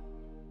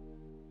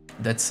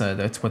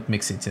what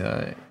makes it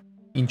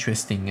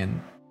interesting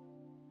and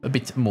a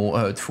bit more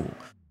hurtful.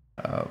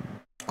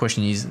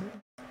 Question is,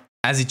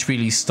 has it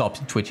really stopped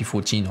in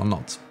 2014 or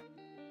not?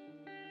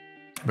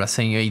 But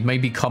saying it may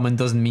be common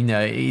doesn't mean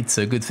it's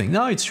a good thing.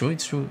 No, it's true.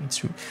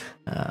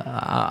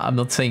 I'm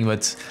not saying,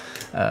 but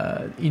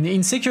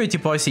in security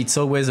policy, it's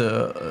always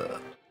a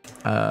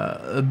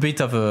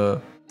bit of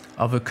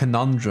a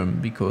conundrum,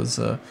 because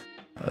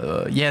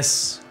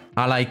yes,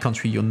 allied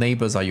country, your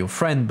neighbors are your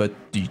friend, but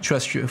do you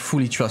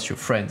fully trust your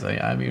friends?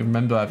 I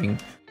remember having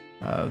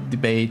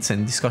debates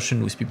and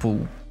discussion with people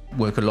who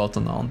work a lot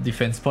on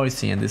defense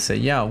policy, and they say,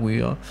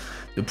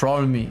 the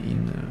problem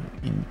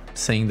in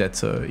saying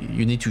that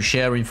you need to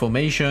share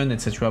information,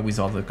 etc., with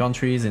other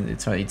countries, and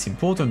it's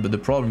important, but the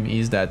problem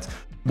is that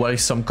while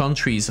some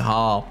countries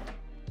are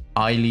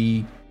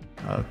highly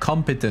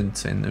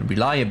competent and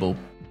reliable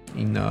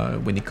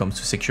when it comes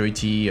to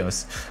security,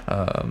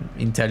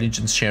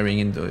 intelligence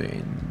sharing, and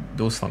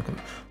those sort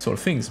of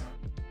things,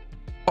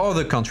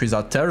 other countries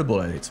are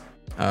terrible at it.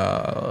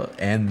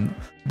 And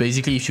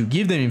basically, if you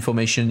give them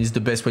information, is the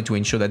best way to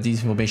ensure that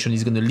this information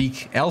is going to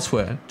leak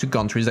elsewhere to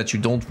countries that you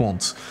don't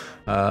want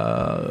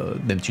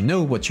them to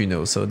know what you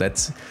know. So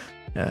that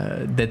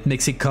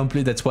makes it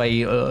complete. That's why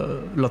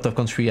a lot of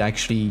countries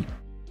actually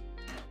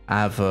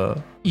have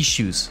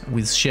issues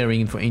with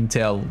sharing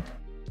intel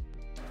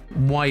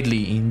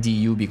widely in the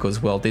EU,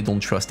 because, well, they don't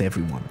trust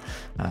everyone,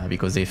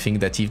 because they think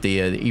that if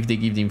they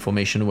give the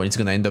information, well, it's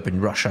going to end up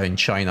in Russia, in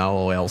China,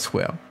 or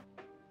elsewhere.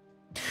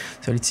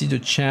 So let's see the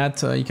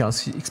chat. You can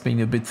explain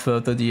a bit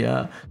further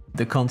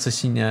the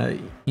context in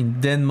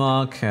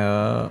Denmark.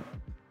 So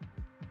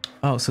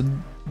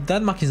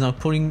Denmark is now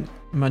polling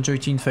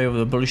majority in favor of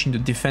abolishing the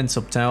defense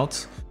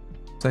opt-out.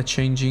 That's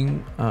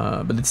changing,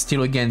 but it's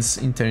still against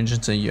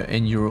intelligence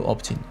and Euro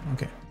opt-in.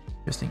 Okay,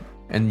 interesting.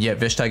 And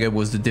Vestager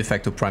was the de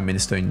facto prime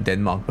minister in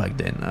Denmark back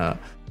then.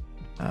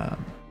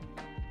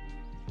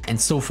 And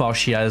so far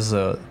she has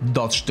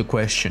dodged the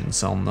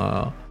questions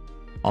on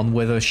on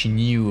whether she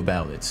knew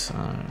about it.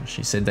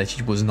 She said that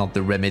it was not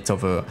the remit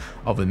of a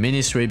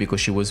ministry, because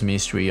she was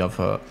ministry of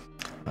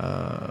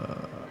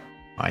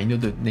I know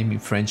the name in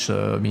French,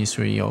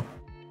 Ministry of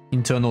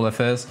Internal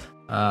Affairs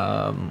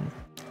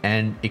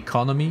and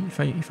Economy,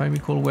 if I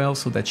recall well.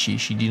 So that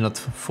she did not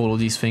follow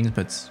these things,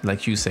 but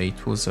like you say,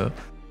 it was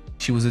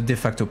she was a de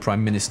facto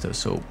prime minister.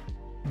 So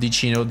did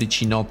she know? Did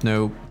she not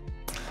know?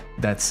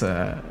 That's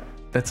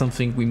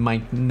something we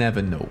might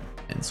never know.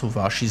 And so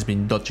far, she's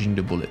been dodging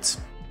the bullets.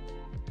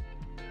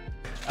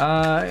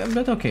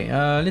 But okay,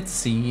 let's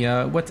see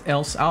what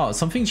else.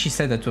 Something she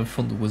said that I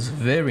thought was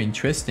very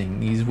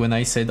interesting is when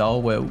I said, "Oh,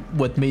 well,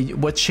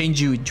 what changed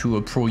you to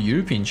a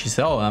pro-European?" She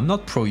said, "Oh, I'm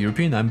not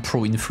pro-European. I'm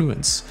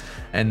pro-influence."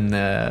 And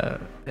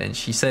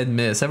she said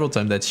several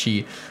times that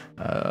she,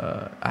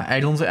 I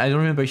don't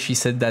remember if she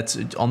said that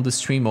on the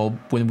stream or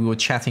when we were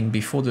chatting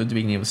before the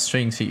beginning of the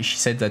stream. She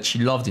said that she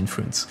loved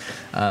influence.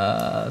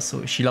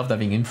 So she loved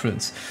having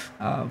influence.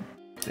 And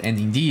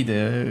indeed,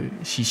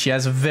 she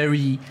has a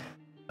very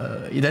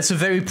that's a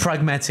very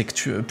pragmatic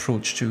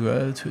approach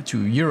to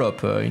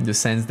Europe, in the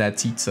sense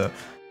that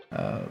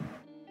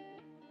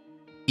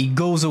it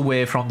goes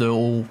away from the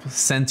whole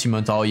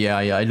sentiment. Oh yeah,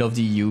 I love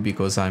the EU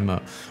because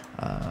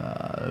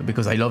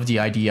because I love the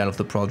idea of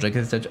the project,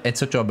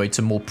 etc. But it's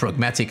a more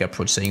pragmatic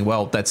approach, saying,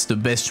 well, that's the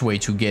best way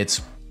to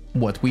get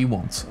what we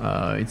want.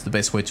 It's the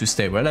best way to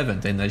stay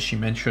relevant. And as she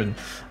mentioned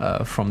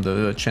from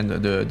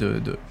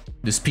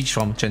the speech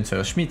from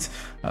Chancellor Schmidt,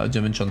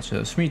 German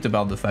Chancellor Schmidt,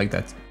 about the fact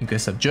that in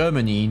case of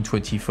Germany in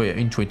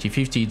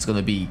 2050, it's going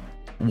to be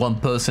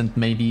 1%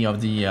 maybe of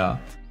the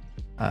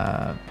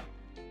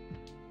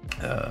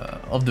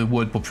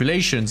world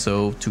population.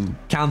 So to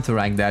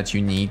counteract that,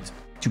 you need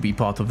to be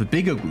part of a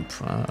bigger group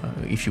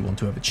if you want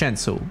to have a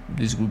chance. So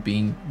this group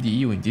being the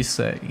EU in this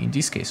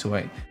case. So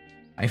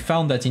I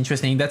found that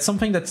interesting. That's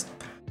something that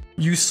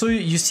you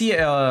see.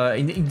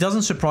 It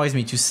doesn't surprise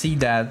me to see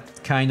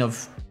that kind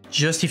of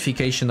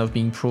justification of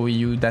being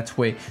pro-EU that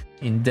way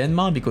in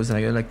Denmark, because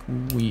like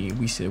we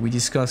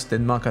discussed,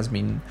 Denmark has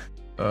been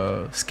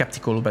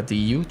skeptical about the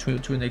EU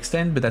to an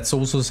extent, but that's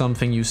also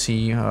something you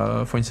see,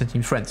 for instance,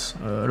 in France.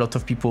 A lot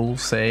of people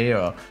say,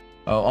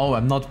 "Oh,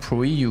 I'm not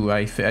pro-EU.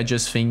 I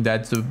just think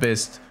that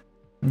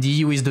the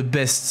EU is the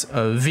best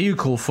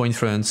vehicle for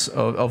influence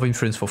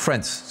for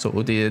France." So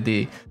there's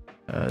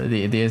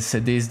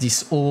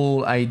this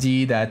whole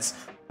idea that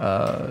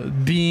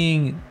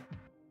being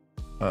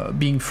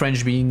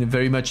French, being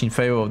very much in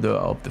favor of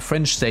the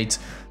French state,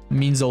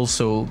 means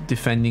also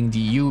defending the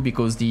EU,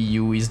 because the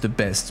EU is the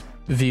best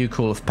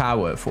vehicle of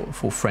power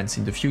for France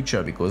in the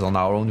future, because on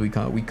our own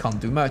we can't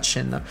do much.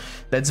 And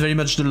that's very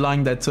much the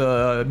line that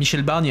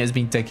Michel Barnier has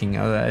been taking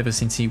ever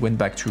since he went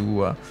back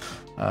to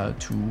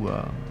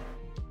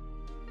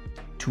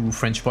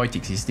French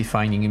politics. He's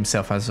defining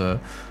himself as a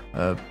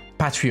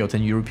patriot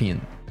and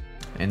European.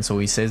 And so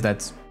he says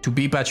that to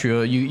be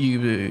patriot,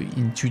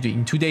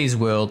 in today's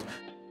world,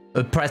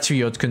 a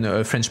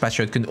French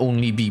patriot can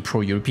only be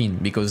pro-European,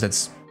 because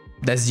that's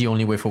the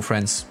only way for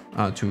France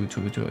to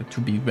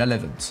be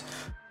relevant.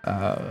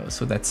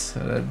 So that's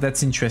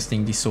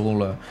interesting. This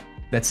whole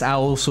that's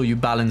how also you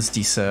balance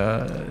this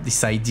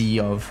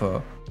idea of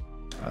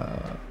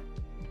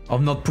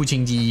not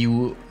putting the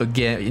EU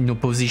again in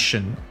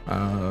opposition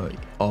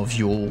of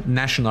your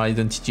national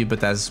identity,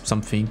 but as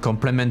something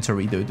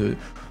complementary,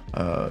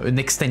 an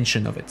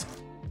extension of it.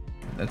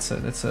 That's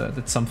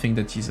something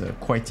that is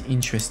quite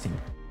interesting.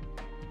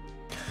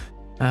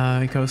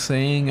 Like I was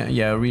saying,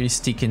 yeah,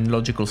 realistic and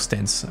logical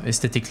stance,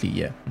 aesthetically,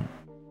 yeah.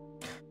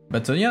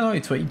 But yeah, no,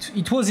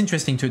 it was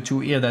interesting to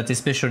hear that,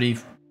 especially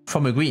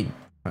from a Green,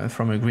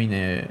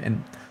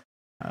 and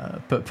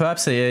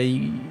perhaps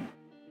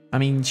I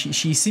mean,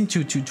 she seemed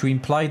to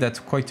imply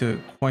that quite a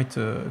bit.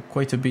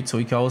 So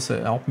Ikaros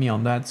helped me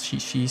on that.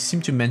 She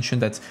seemed to mention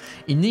that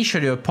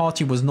initially her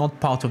party was not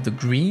part of the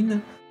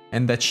Green,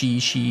 and that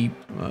she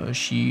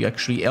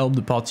actually helped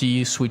the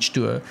party switch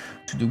to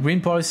the Green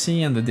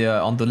policy, and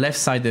that on the left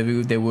side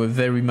they were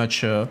very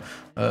much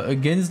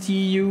against the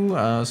EU.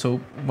 So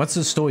what's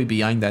the story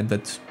behind that?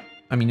 That,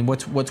 I mean,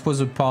 what was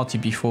the party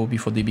before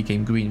they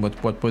became Green?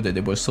 What were they?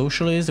 They were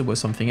socialists. There was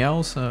something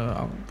else.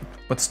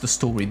 What's the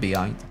story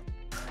behind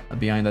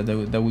that?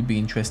 That would be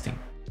interesting.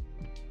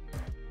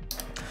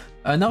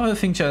 Another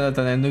thing that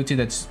I noted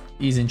that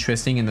is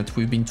interesting, and that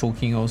we've been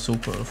talking also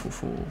for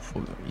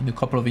in a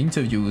couple of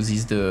interviews,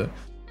 is the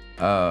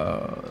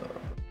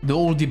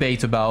whole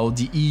debate about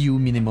the EU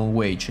minimum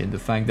wage, and the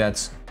fact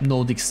that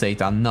Nordic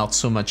states are not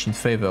so much in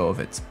favor of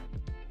it.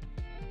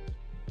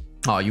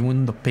 Oh, you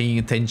weren't paying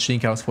attention,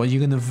 Carlos. Well,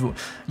 you're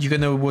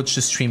gonna watch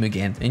the stream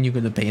again, and you're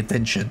gonna pay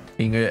attention.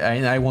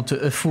 I want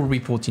a full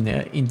report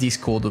in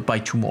Discord by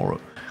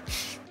tomorrow.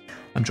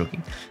 I'm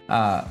joking.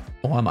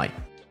 Or am I?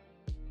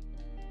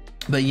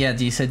 But yeah,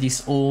 they said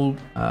this whole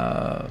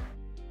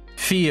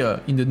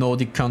fear in the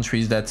Nordic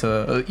countries that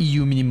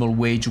EU minimal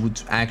wage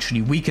would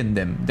actually weaken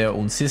their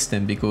own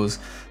system, because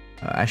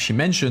as she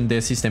mentioned, their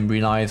system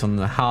relies on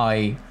a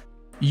high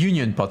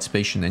union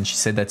participation, and she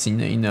said that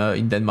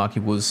in Denmark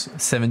it was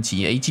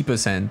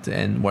 70-80%,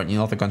 and well, in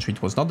other countries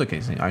it was not the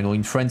case. I know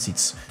in France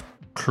it's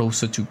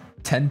closer to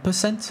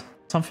 10%,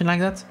 something like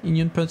that,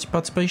 union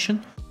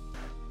participation.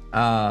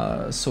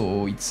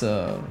 So it's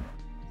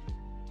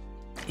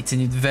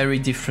in very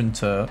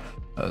different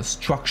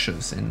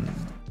structures, and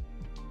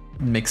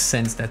it makes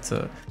sense that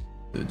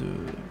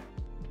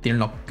they're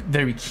not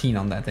very keen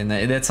on that, and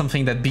that's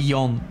something that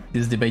beyond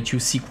this debate you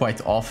see quite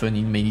often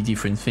in many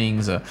different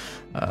things.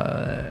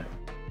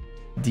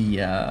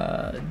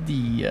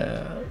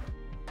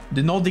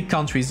 The Nordic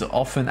countries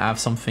often have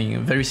something, a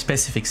very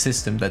specific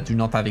system that do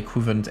not have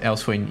equivalent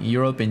elsewhere in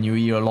Europe, and you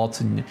hear a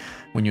lot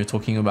when you're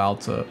talking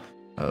about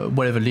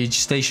whatever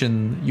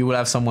legislation, you will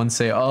have someone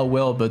say, oh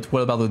well, but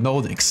what about the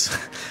Nordics?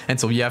 And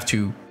so you have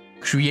to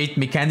create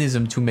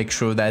mechanism to make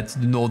sure that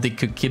the Nordic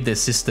could keep their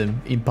system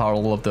in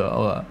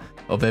parallel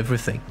of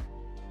everything.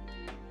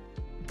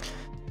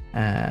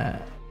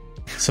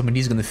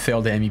 Somebody's gonna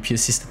fail the MEP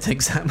assistant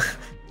exam.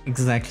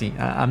 Exactly.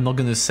 I'm not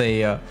gonna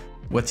say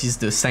what is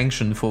the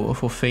sanction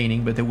for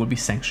failing, but there will be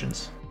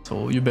sanctions,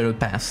 so you better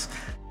pass.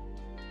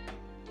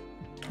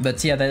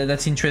 But yeah,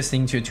 that's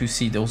interesting to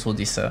see also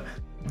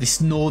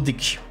this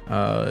Nordic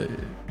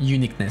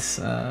uniqueness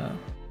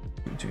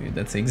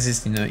that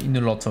exists in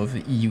a lot of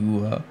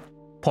EU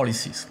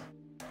policies.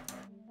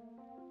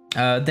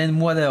 Then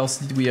what else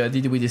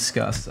did we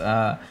discuss?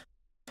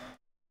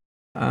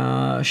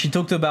 She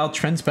talked about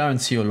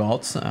transparency a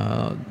lot.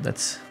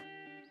 That's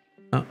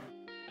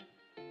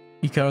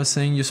Ika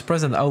saying, you're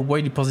surprised at how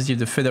widely positive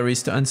the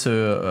Federalist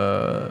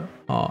answer.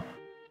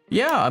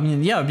 Yeah, I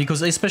mean, yeah,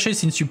 because especially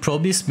since you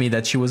promised me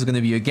that she was going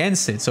to be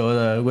against it.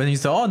 So when you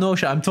said, oh no,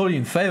 I'm totally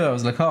in favor, I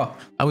was like, oh,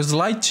 I was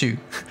lied to.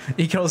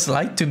 Ika was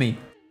lied to me.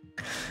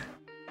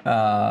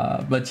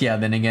 But yeah,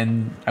 then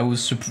again, I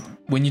was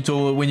when you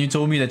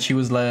told me that she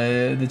was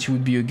that she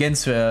would be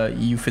against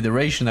EU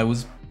Federation, I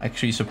was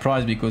actually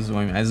surprised, because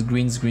as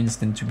Greens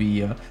tend to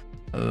be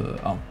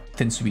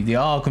they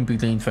are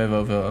completely in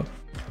favor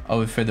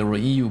of a federal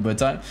EU.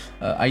 But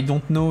I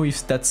don't know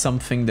if that's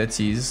something that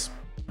is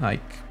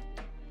like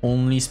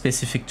only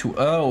specific to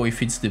her, or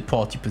if it's the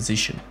party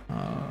position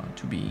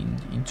to be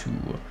into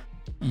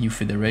EU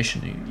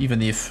Federation.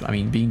 Even if, I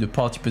mean, being the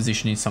party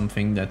position is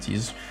something that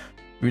is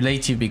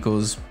relative,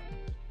 because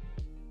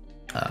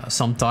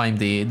sometimes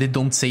they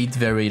don't say it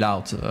very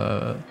loud.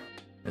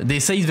 They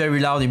say it very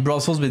loud in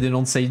Brussels, but they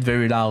don't say it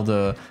very loud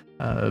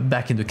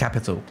back in the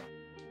capital.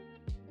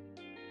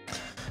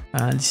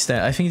 I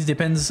think it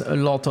depends a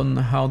lot on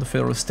how the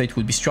federal state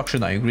would be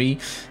structured. I agree.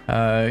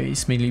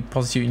 It's mainly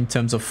positive in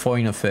terms of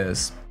foreign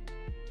affairs.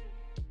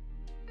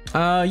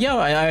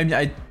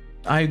 Yeah,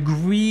 I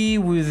agree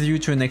with you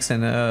to an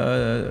extent,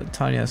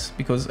 Talias,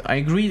 because I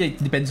agree that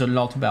it depends a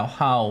lot about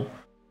how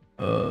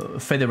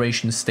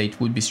federation state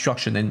would be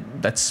structured, and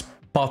that's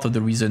part of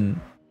the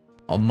reason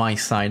on my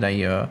side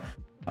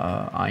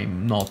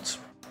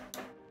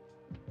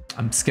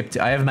I'm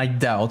skeptical. I have my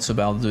doubts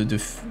about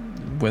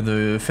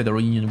whether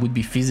federal union would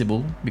be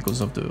feasible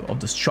because of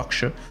the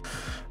structure.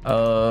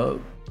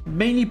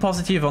 Mainly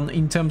positive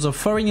in terms of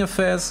foreign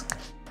affairs.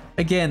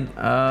 Again,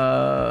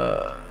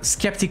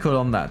 skeptical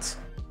on that.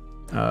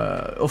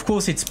 Of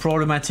course, it's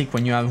problematic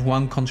when you have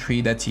one country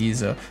that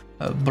is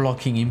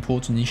blocking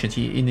important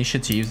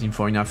initiatives in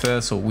foreign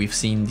affairs. So we've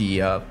seen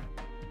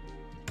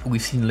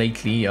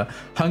lately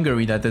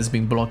Hungary that has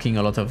been blocking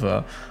a lot of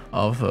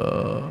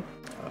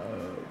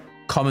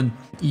common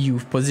EU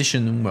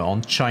position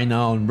on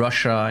China, on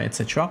Russia,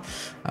 etc.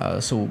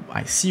 So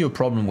I see a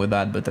problem with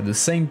that, but at the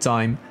same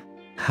time,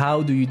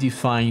 how do you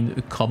define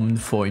a common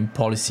foreign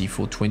policy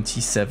for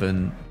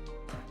 27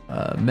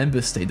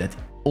 member states that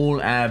all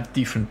have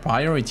different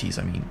priorities?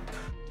 I mean,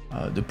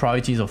 the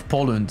priorities of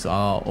Poland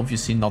are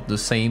obviously not the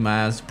same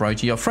as the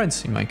priority of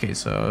France. In my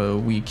case,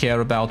 we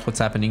care about what's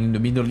happening in the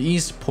Middle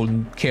East.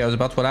 Poland cares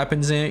about what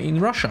happens in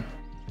Russia.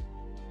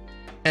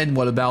 And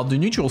what about the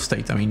neutral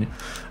state? I mean,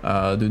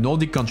 the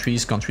Nordic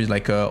countries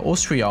like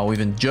Austria, or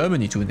even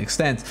Germany to an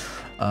extent,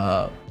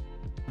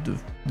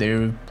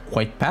 they're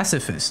quite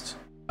pacifist.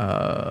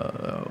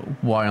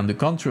 Why on the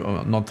contrary,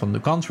 or not on the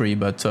contrary,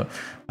 but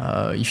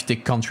if you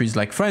take countries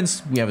like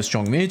France, we have a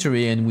strong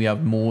military and we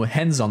have more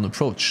hands-on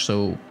approach.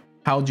 So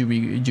how do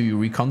you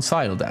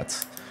reconcile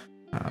that?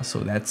 So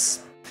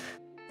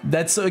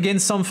that's again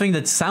something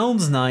that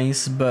sounds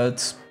nice,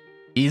 but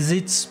is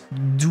it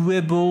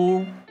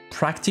doable?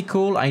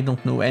 Practical? I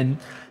don't know. And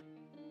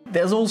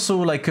there's also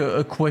like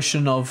a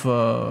question of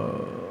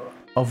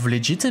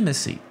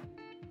legitimacy,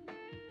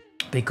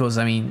 because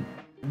I mean,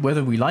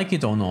 whether we like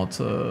it or not,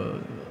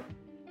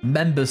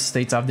 member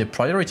states have their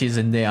priorities,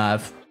 and they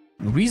have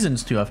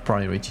reasons to have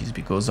priorities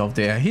because of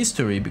their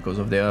history, because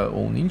of their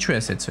own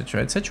interests,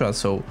 etc., etc.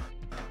 So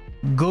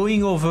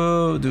going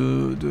over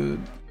the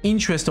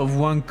interest of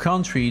one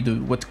country,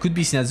 what could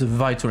be seen as a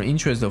vital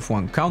interest of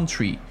one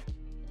country,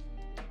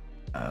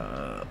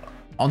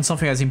 on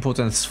something as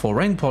important as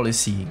foreign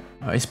policy,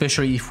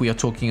 especially if we are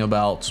talking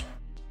about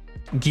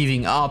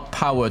giving our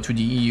power to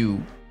the EU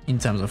in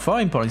terms of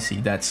foreign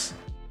policy, that's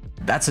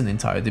that's an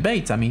entire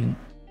debate. I mean,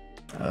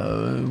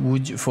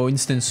 would you, for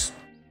instance,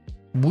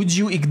 would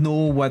you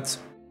ignore what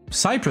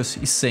Cyprus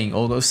is saying,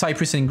 or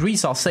Cyprus and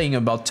Greece are saying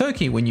about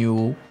Turkey when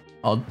you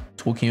are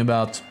talking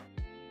about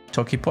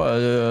Turkey,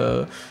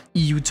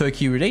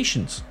 EU-Turkey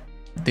relations?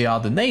 They are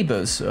the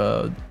neighbors,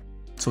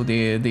 so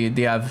they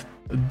have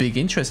a big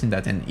interest in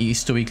that, and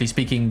historically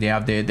speaking, they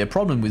have their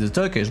problem with the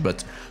Turkish,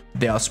 but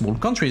they are small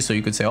countries, so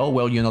you could say, oh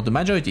well, you're not the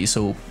majority,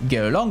 so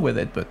get along with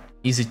it. But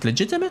is it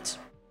legitimate?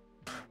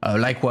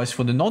 Likewise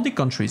for the Nordic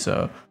countries,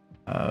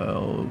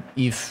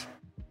 if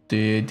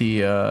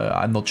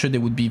I'm not sure they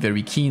would be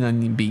very keen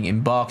on being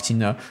embarked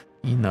in a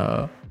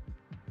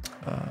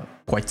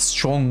quite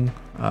strong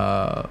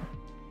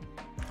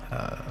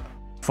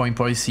foreign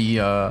policy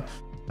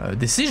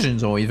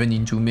decisions, or even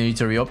into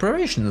military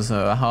operations.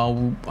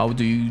 How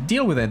do you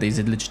deal with that? Is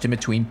it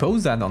legitimate to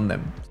impose that on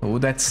them? So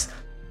that's,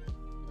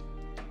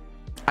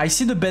 I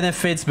see the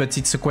benefits, but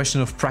it's a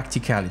question of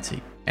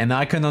practicality, and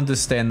I can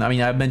understand. I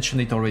mean, I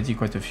mentioned it already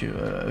quite a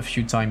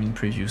few times in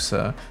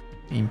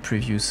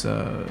previous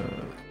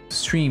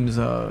streams.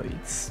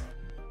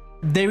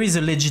 There is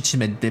a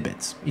legitimate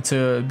debate. It's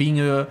the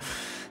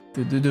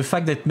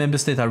fact that member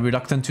states are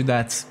reluctant to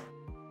that.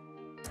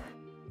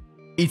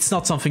 It's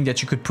not something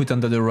that you could put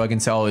under the rug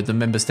and say, oh, the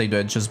member state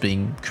are just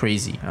being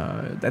crazy.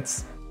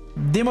 That's,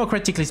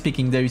 democratically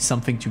speaking, there is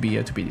something to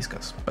be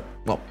discussed. But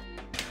well,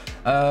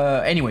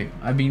 anyway,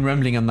 I've been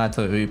rambling on that.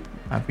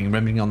 I've been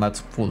rambling on that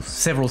for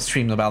several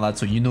streams about that,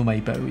 so you know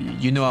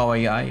how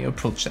I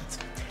approach that.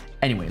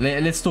 Anyway,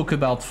 let's talk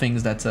about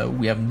things that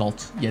we have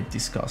not yet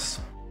discussed.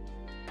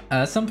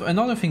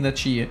 Another thing that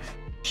she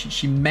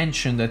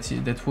mentioned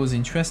that was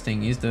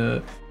interesting is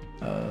the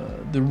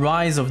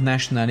rise of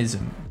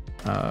nationalism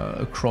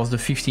across the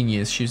 15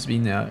 years she's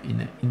been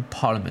in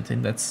Parliament,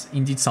 and that's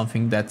indeed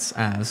something that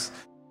has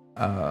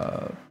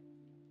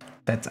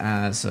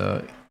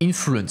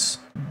influenced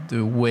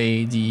the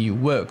way the EU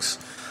works,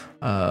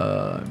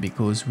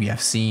 because we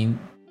have seen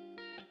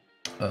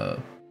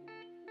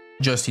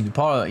just in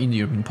the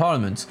European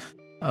Parliament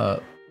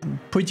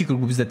political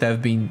groups that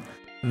have been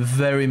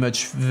very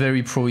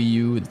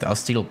pro-EU, that are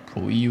still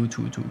pro-EU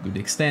to a good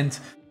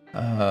extent,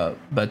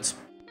 but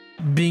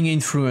being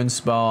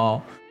influenced by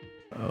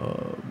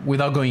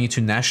without going into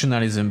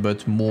nationalism,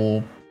 but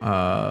more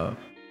how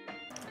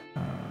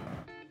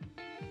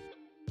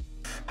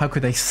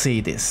could I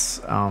say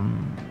this?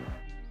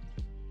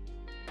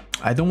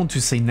 I don't want to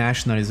say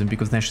nationalism,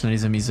 because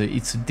nationalism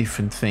it's a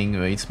different thing.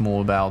 It's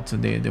more about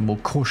they're more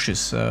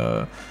cautious,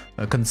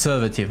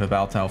 conservative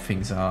about how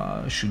things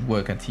should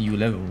work at EU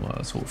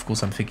level. So of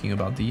course I'm thinking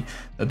about the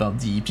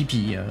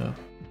EPP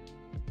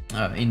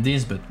in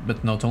this,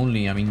 but not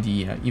only. I mean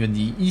even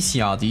the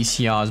ECR. The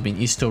ECR has been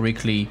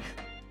historically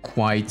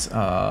quite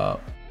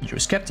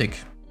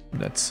Eurosceptic.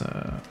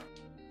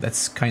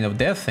 That's kind of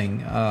their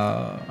thing.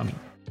 I mean,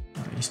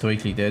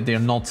 historically they're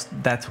not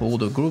that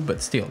old a group,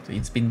 but still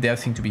it's been their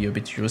thing to be a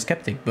bit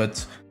Eurosceptic.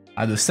 But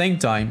at the same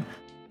time,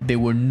 they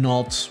were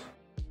not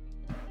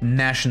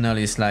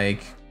nationalists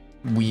like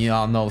we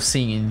are now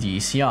seeing in the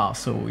ECR.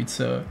 So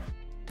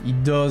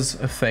it does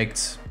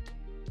affect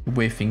the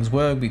way things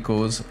work,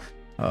 because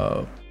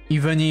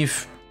even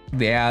if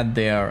they had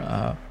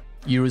their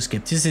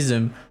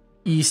Euroscepticism,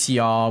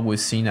 ECR was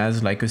seen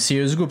as like a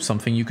serious group,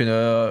 something you could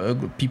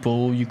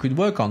people you could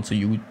work on. So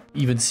you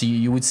would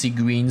see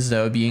Greens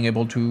being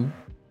able to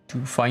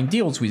find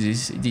deals with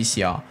this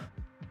ECR,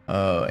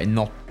 and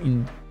not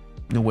in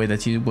a way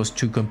that it was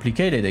too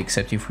complicated,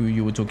 except if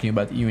you were talking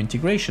about EU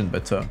integration.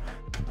 But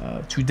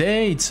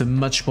today it's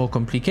much more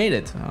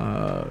complicated,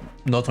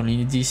 not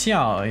only in the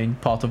ECR, in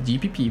part of the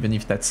EPP, even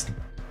if that's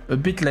a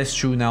bit less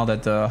true now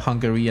that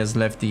Hungary has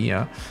left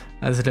the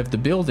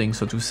building,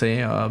 so to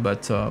say.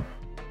 But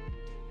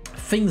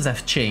things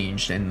have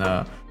changed, and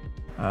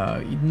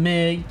it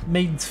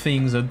made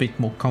things a bit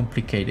more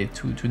complicated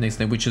to an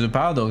extent, which is a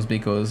paradox,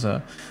 because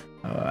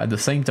at the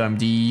same time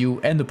the EU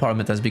and the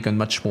Parliament has become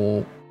much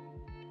more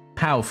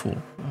powerful,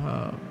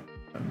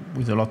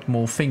 with a lot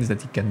more things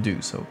that it can do.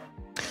 So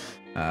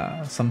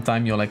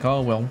sometimes you're like,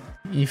 oh well,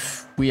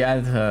 if we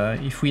had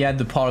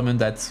the Parliament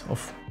that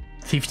of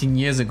 15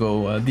 years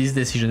ago, this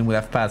decision would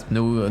have passed,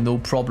 no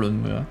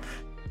problem.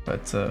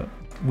 But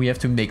we have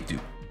to make do.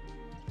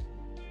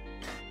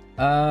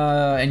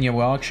 And yeah,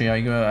 well, actually,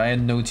 I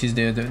had noticed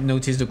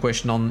the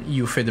question on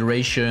EU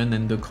federation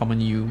and the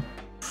common EU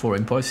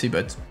foreign policy,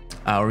 but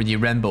I already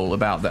rambled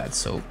about that,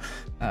 so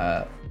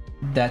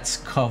that's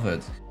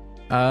covered.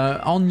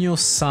 On your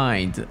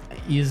side,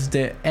 is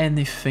there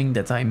anything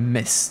that I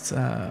missed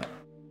I'd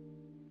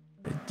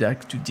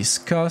like to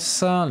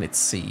discuss? Let's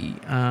see.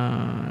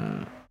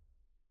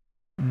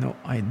 No,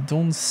 I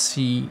don't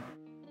see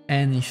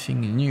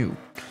anything new.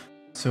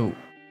 So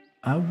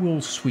I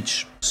will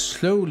switch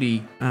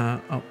slowly.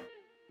 Oh,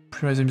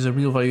 pluralism is a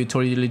real value,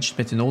 totally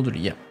legitimate and orderly.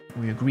 Yeah,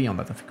 we agree on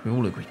that. I think we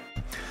all agree.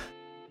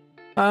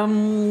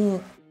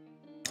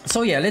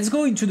 So yeah, let's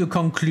go into the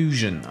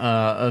conclusion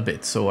a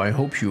bit. So I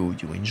hope you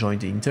enjoyed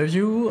the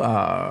interview,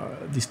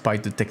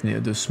 despite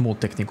the small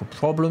technical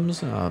problems.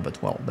 But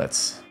well,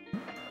 that's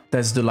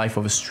that's the life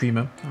of a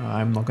streamer.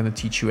 I'm not going to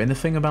teach you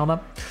anything about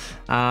that.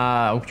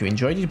 I hope you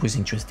enjoyed it. It was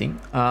interesting.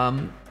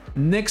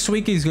 Next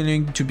week is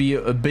going to be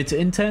a bit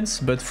intense,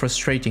 but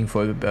frustrating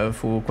for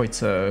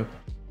quite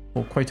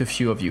a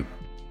few of you,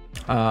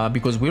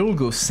 because we'll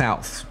go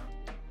south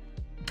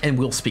and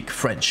we'll speak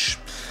French.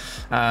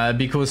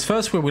 Because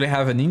first we will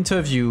have an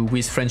interview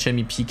with French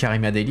MEP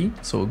Karima Deli,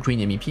 so Green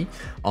MEP,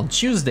 on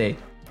Tuesday,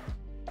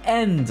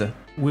 and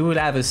we will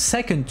have a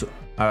second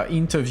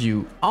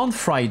interview on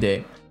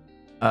Friday,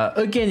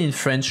 again in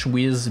French,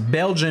 with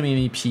Belgium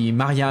MEP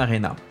Maria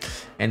Arena.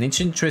 And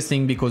it's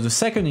interesting because the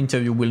second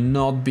interview will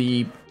not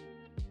be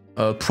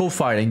a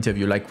profile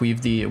interview like we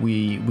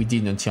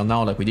did until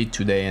now, like we did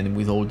today and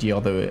with all the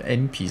other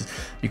MPs,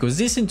 because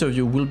this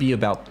interview will be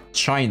about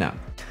China.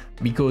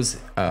 Because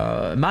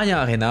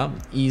Maria Arena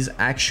is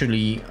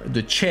actually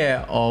the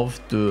chair of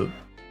the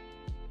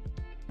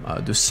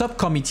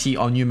subcommittee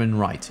on human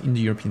rights in the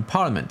European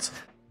Parliament,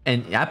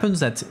 and it happens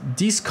that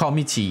this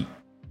committee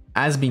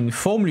has been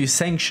formally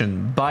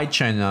sanctioned by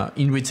China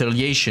in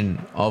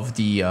retaliation of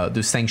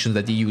the sanctions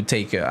that the EU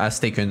has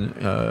taken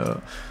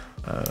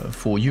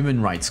for human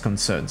rights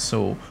concerns.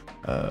 So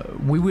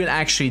we will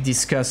actually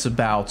discuss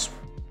about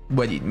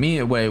what it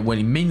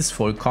means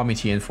for a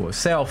committee and for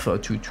herself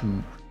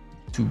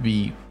to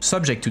be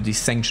subject to this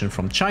sanction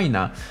from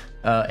China,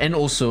 and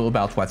also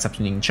about what's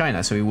happening in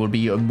China. So it will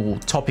be a more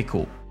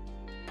topical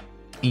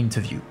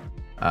interview.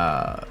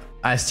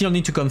 I still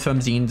need to confirm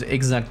the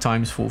exact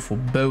times for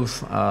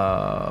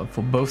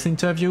both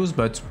interviews,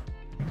 but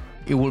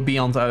it will be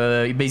on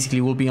basically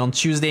will be on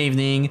Tuesday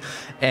evening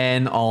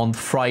and on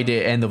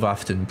Friday end of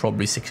afternoon,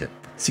 probably 6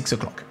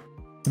 o'clock.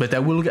 But I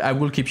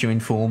will keep you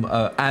informed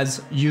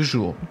as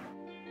usual.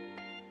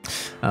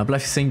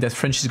 Blythe is saying that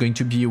French is going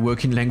to be a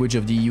working language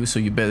of the EU, so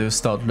you better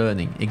start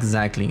learning.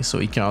 Exactly. So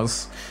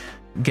Icarus,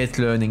 get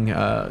learning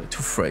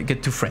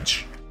get to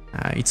French.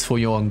 It's for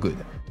your own good.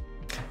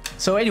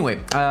 So anyway,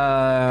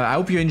 I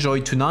hope you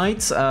enjoyed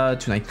tonight's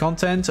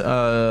content.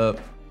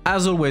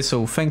 As always,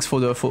 so thanks for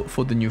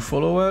the new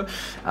follower.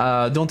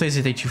 Don't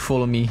hesitate to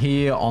follow me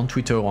here on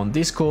Twitter or on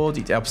Discord.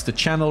 It helps the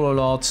channel a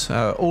lot.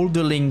 All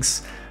the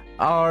links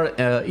are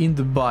in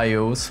the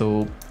bio.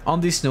 So on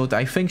this note,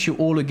 I thank you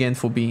all again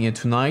for being here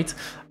tonight,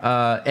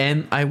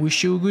 and I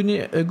wish you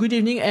a good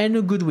evening and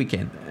a good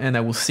weekend, and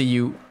I will see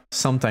you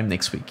sometime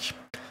next week.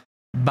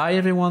 Bye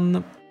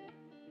everyone.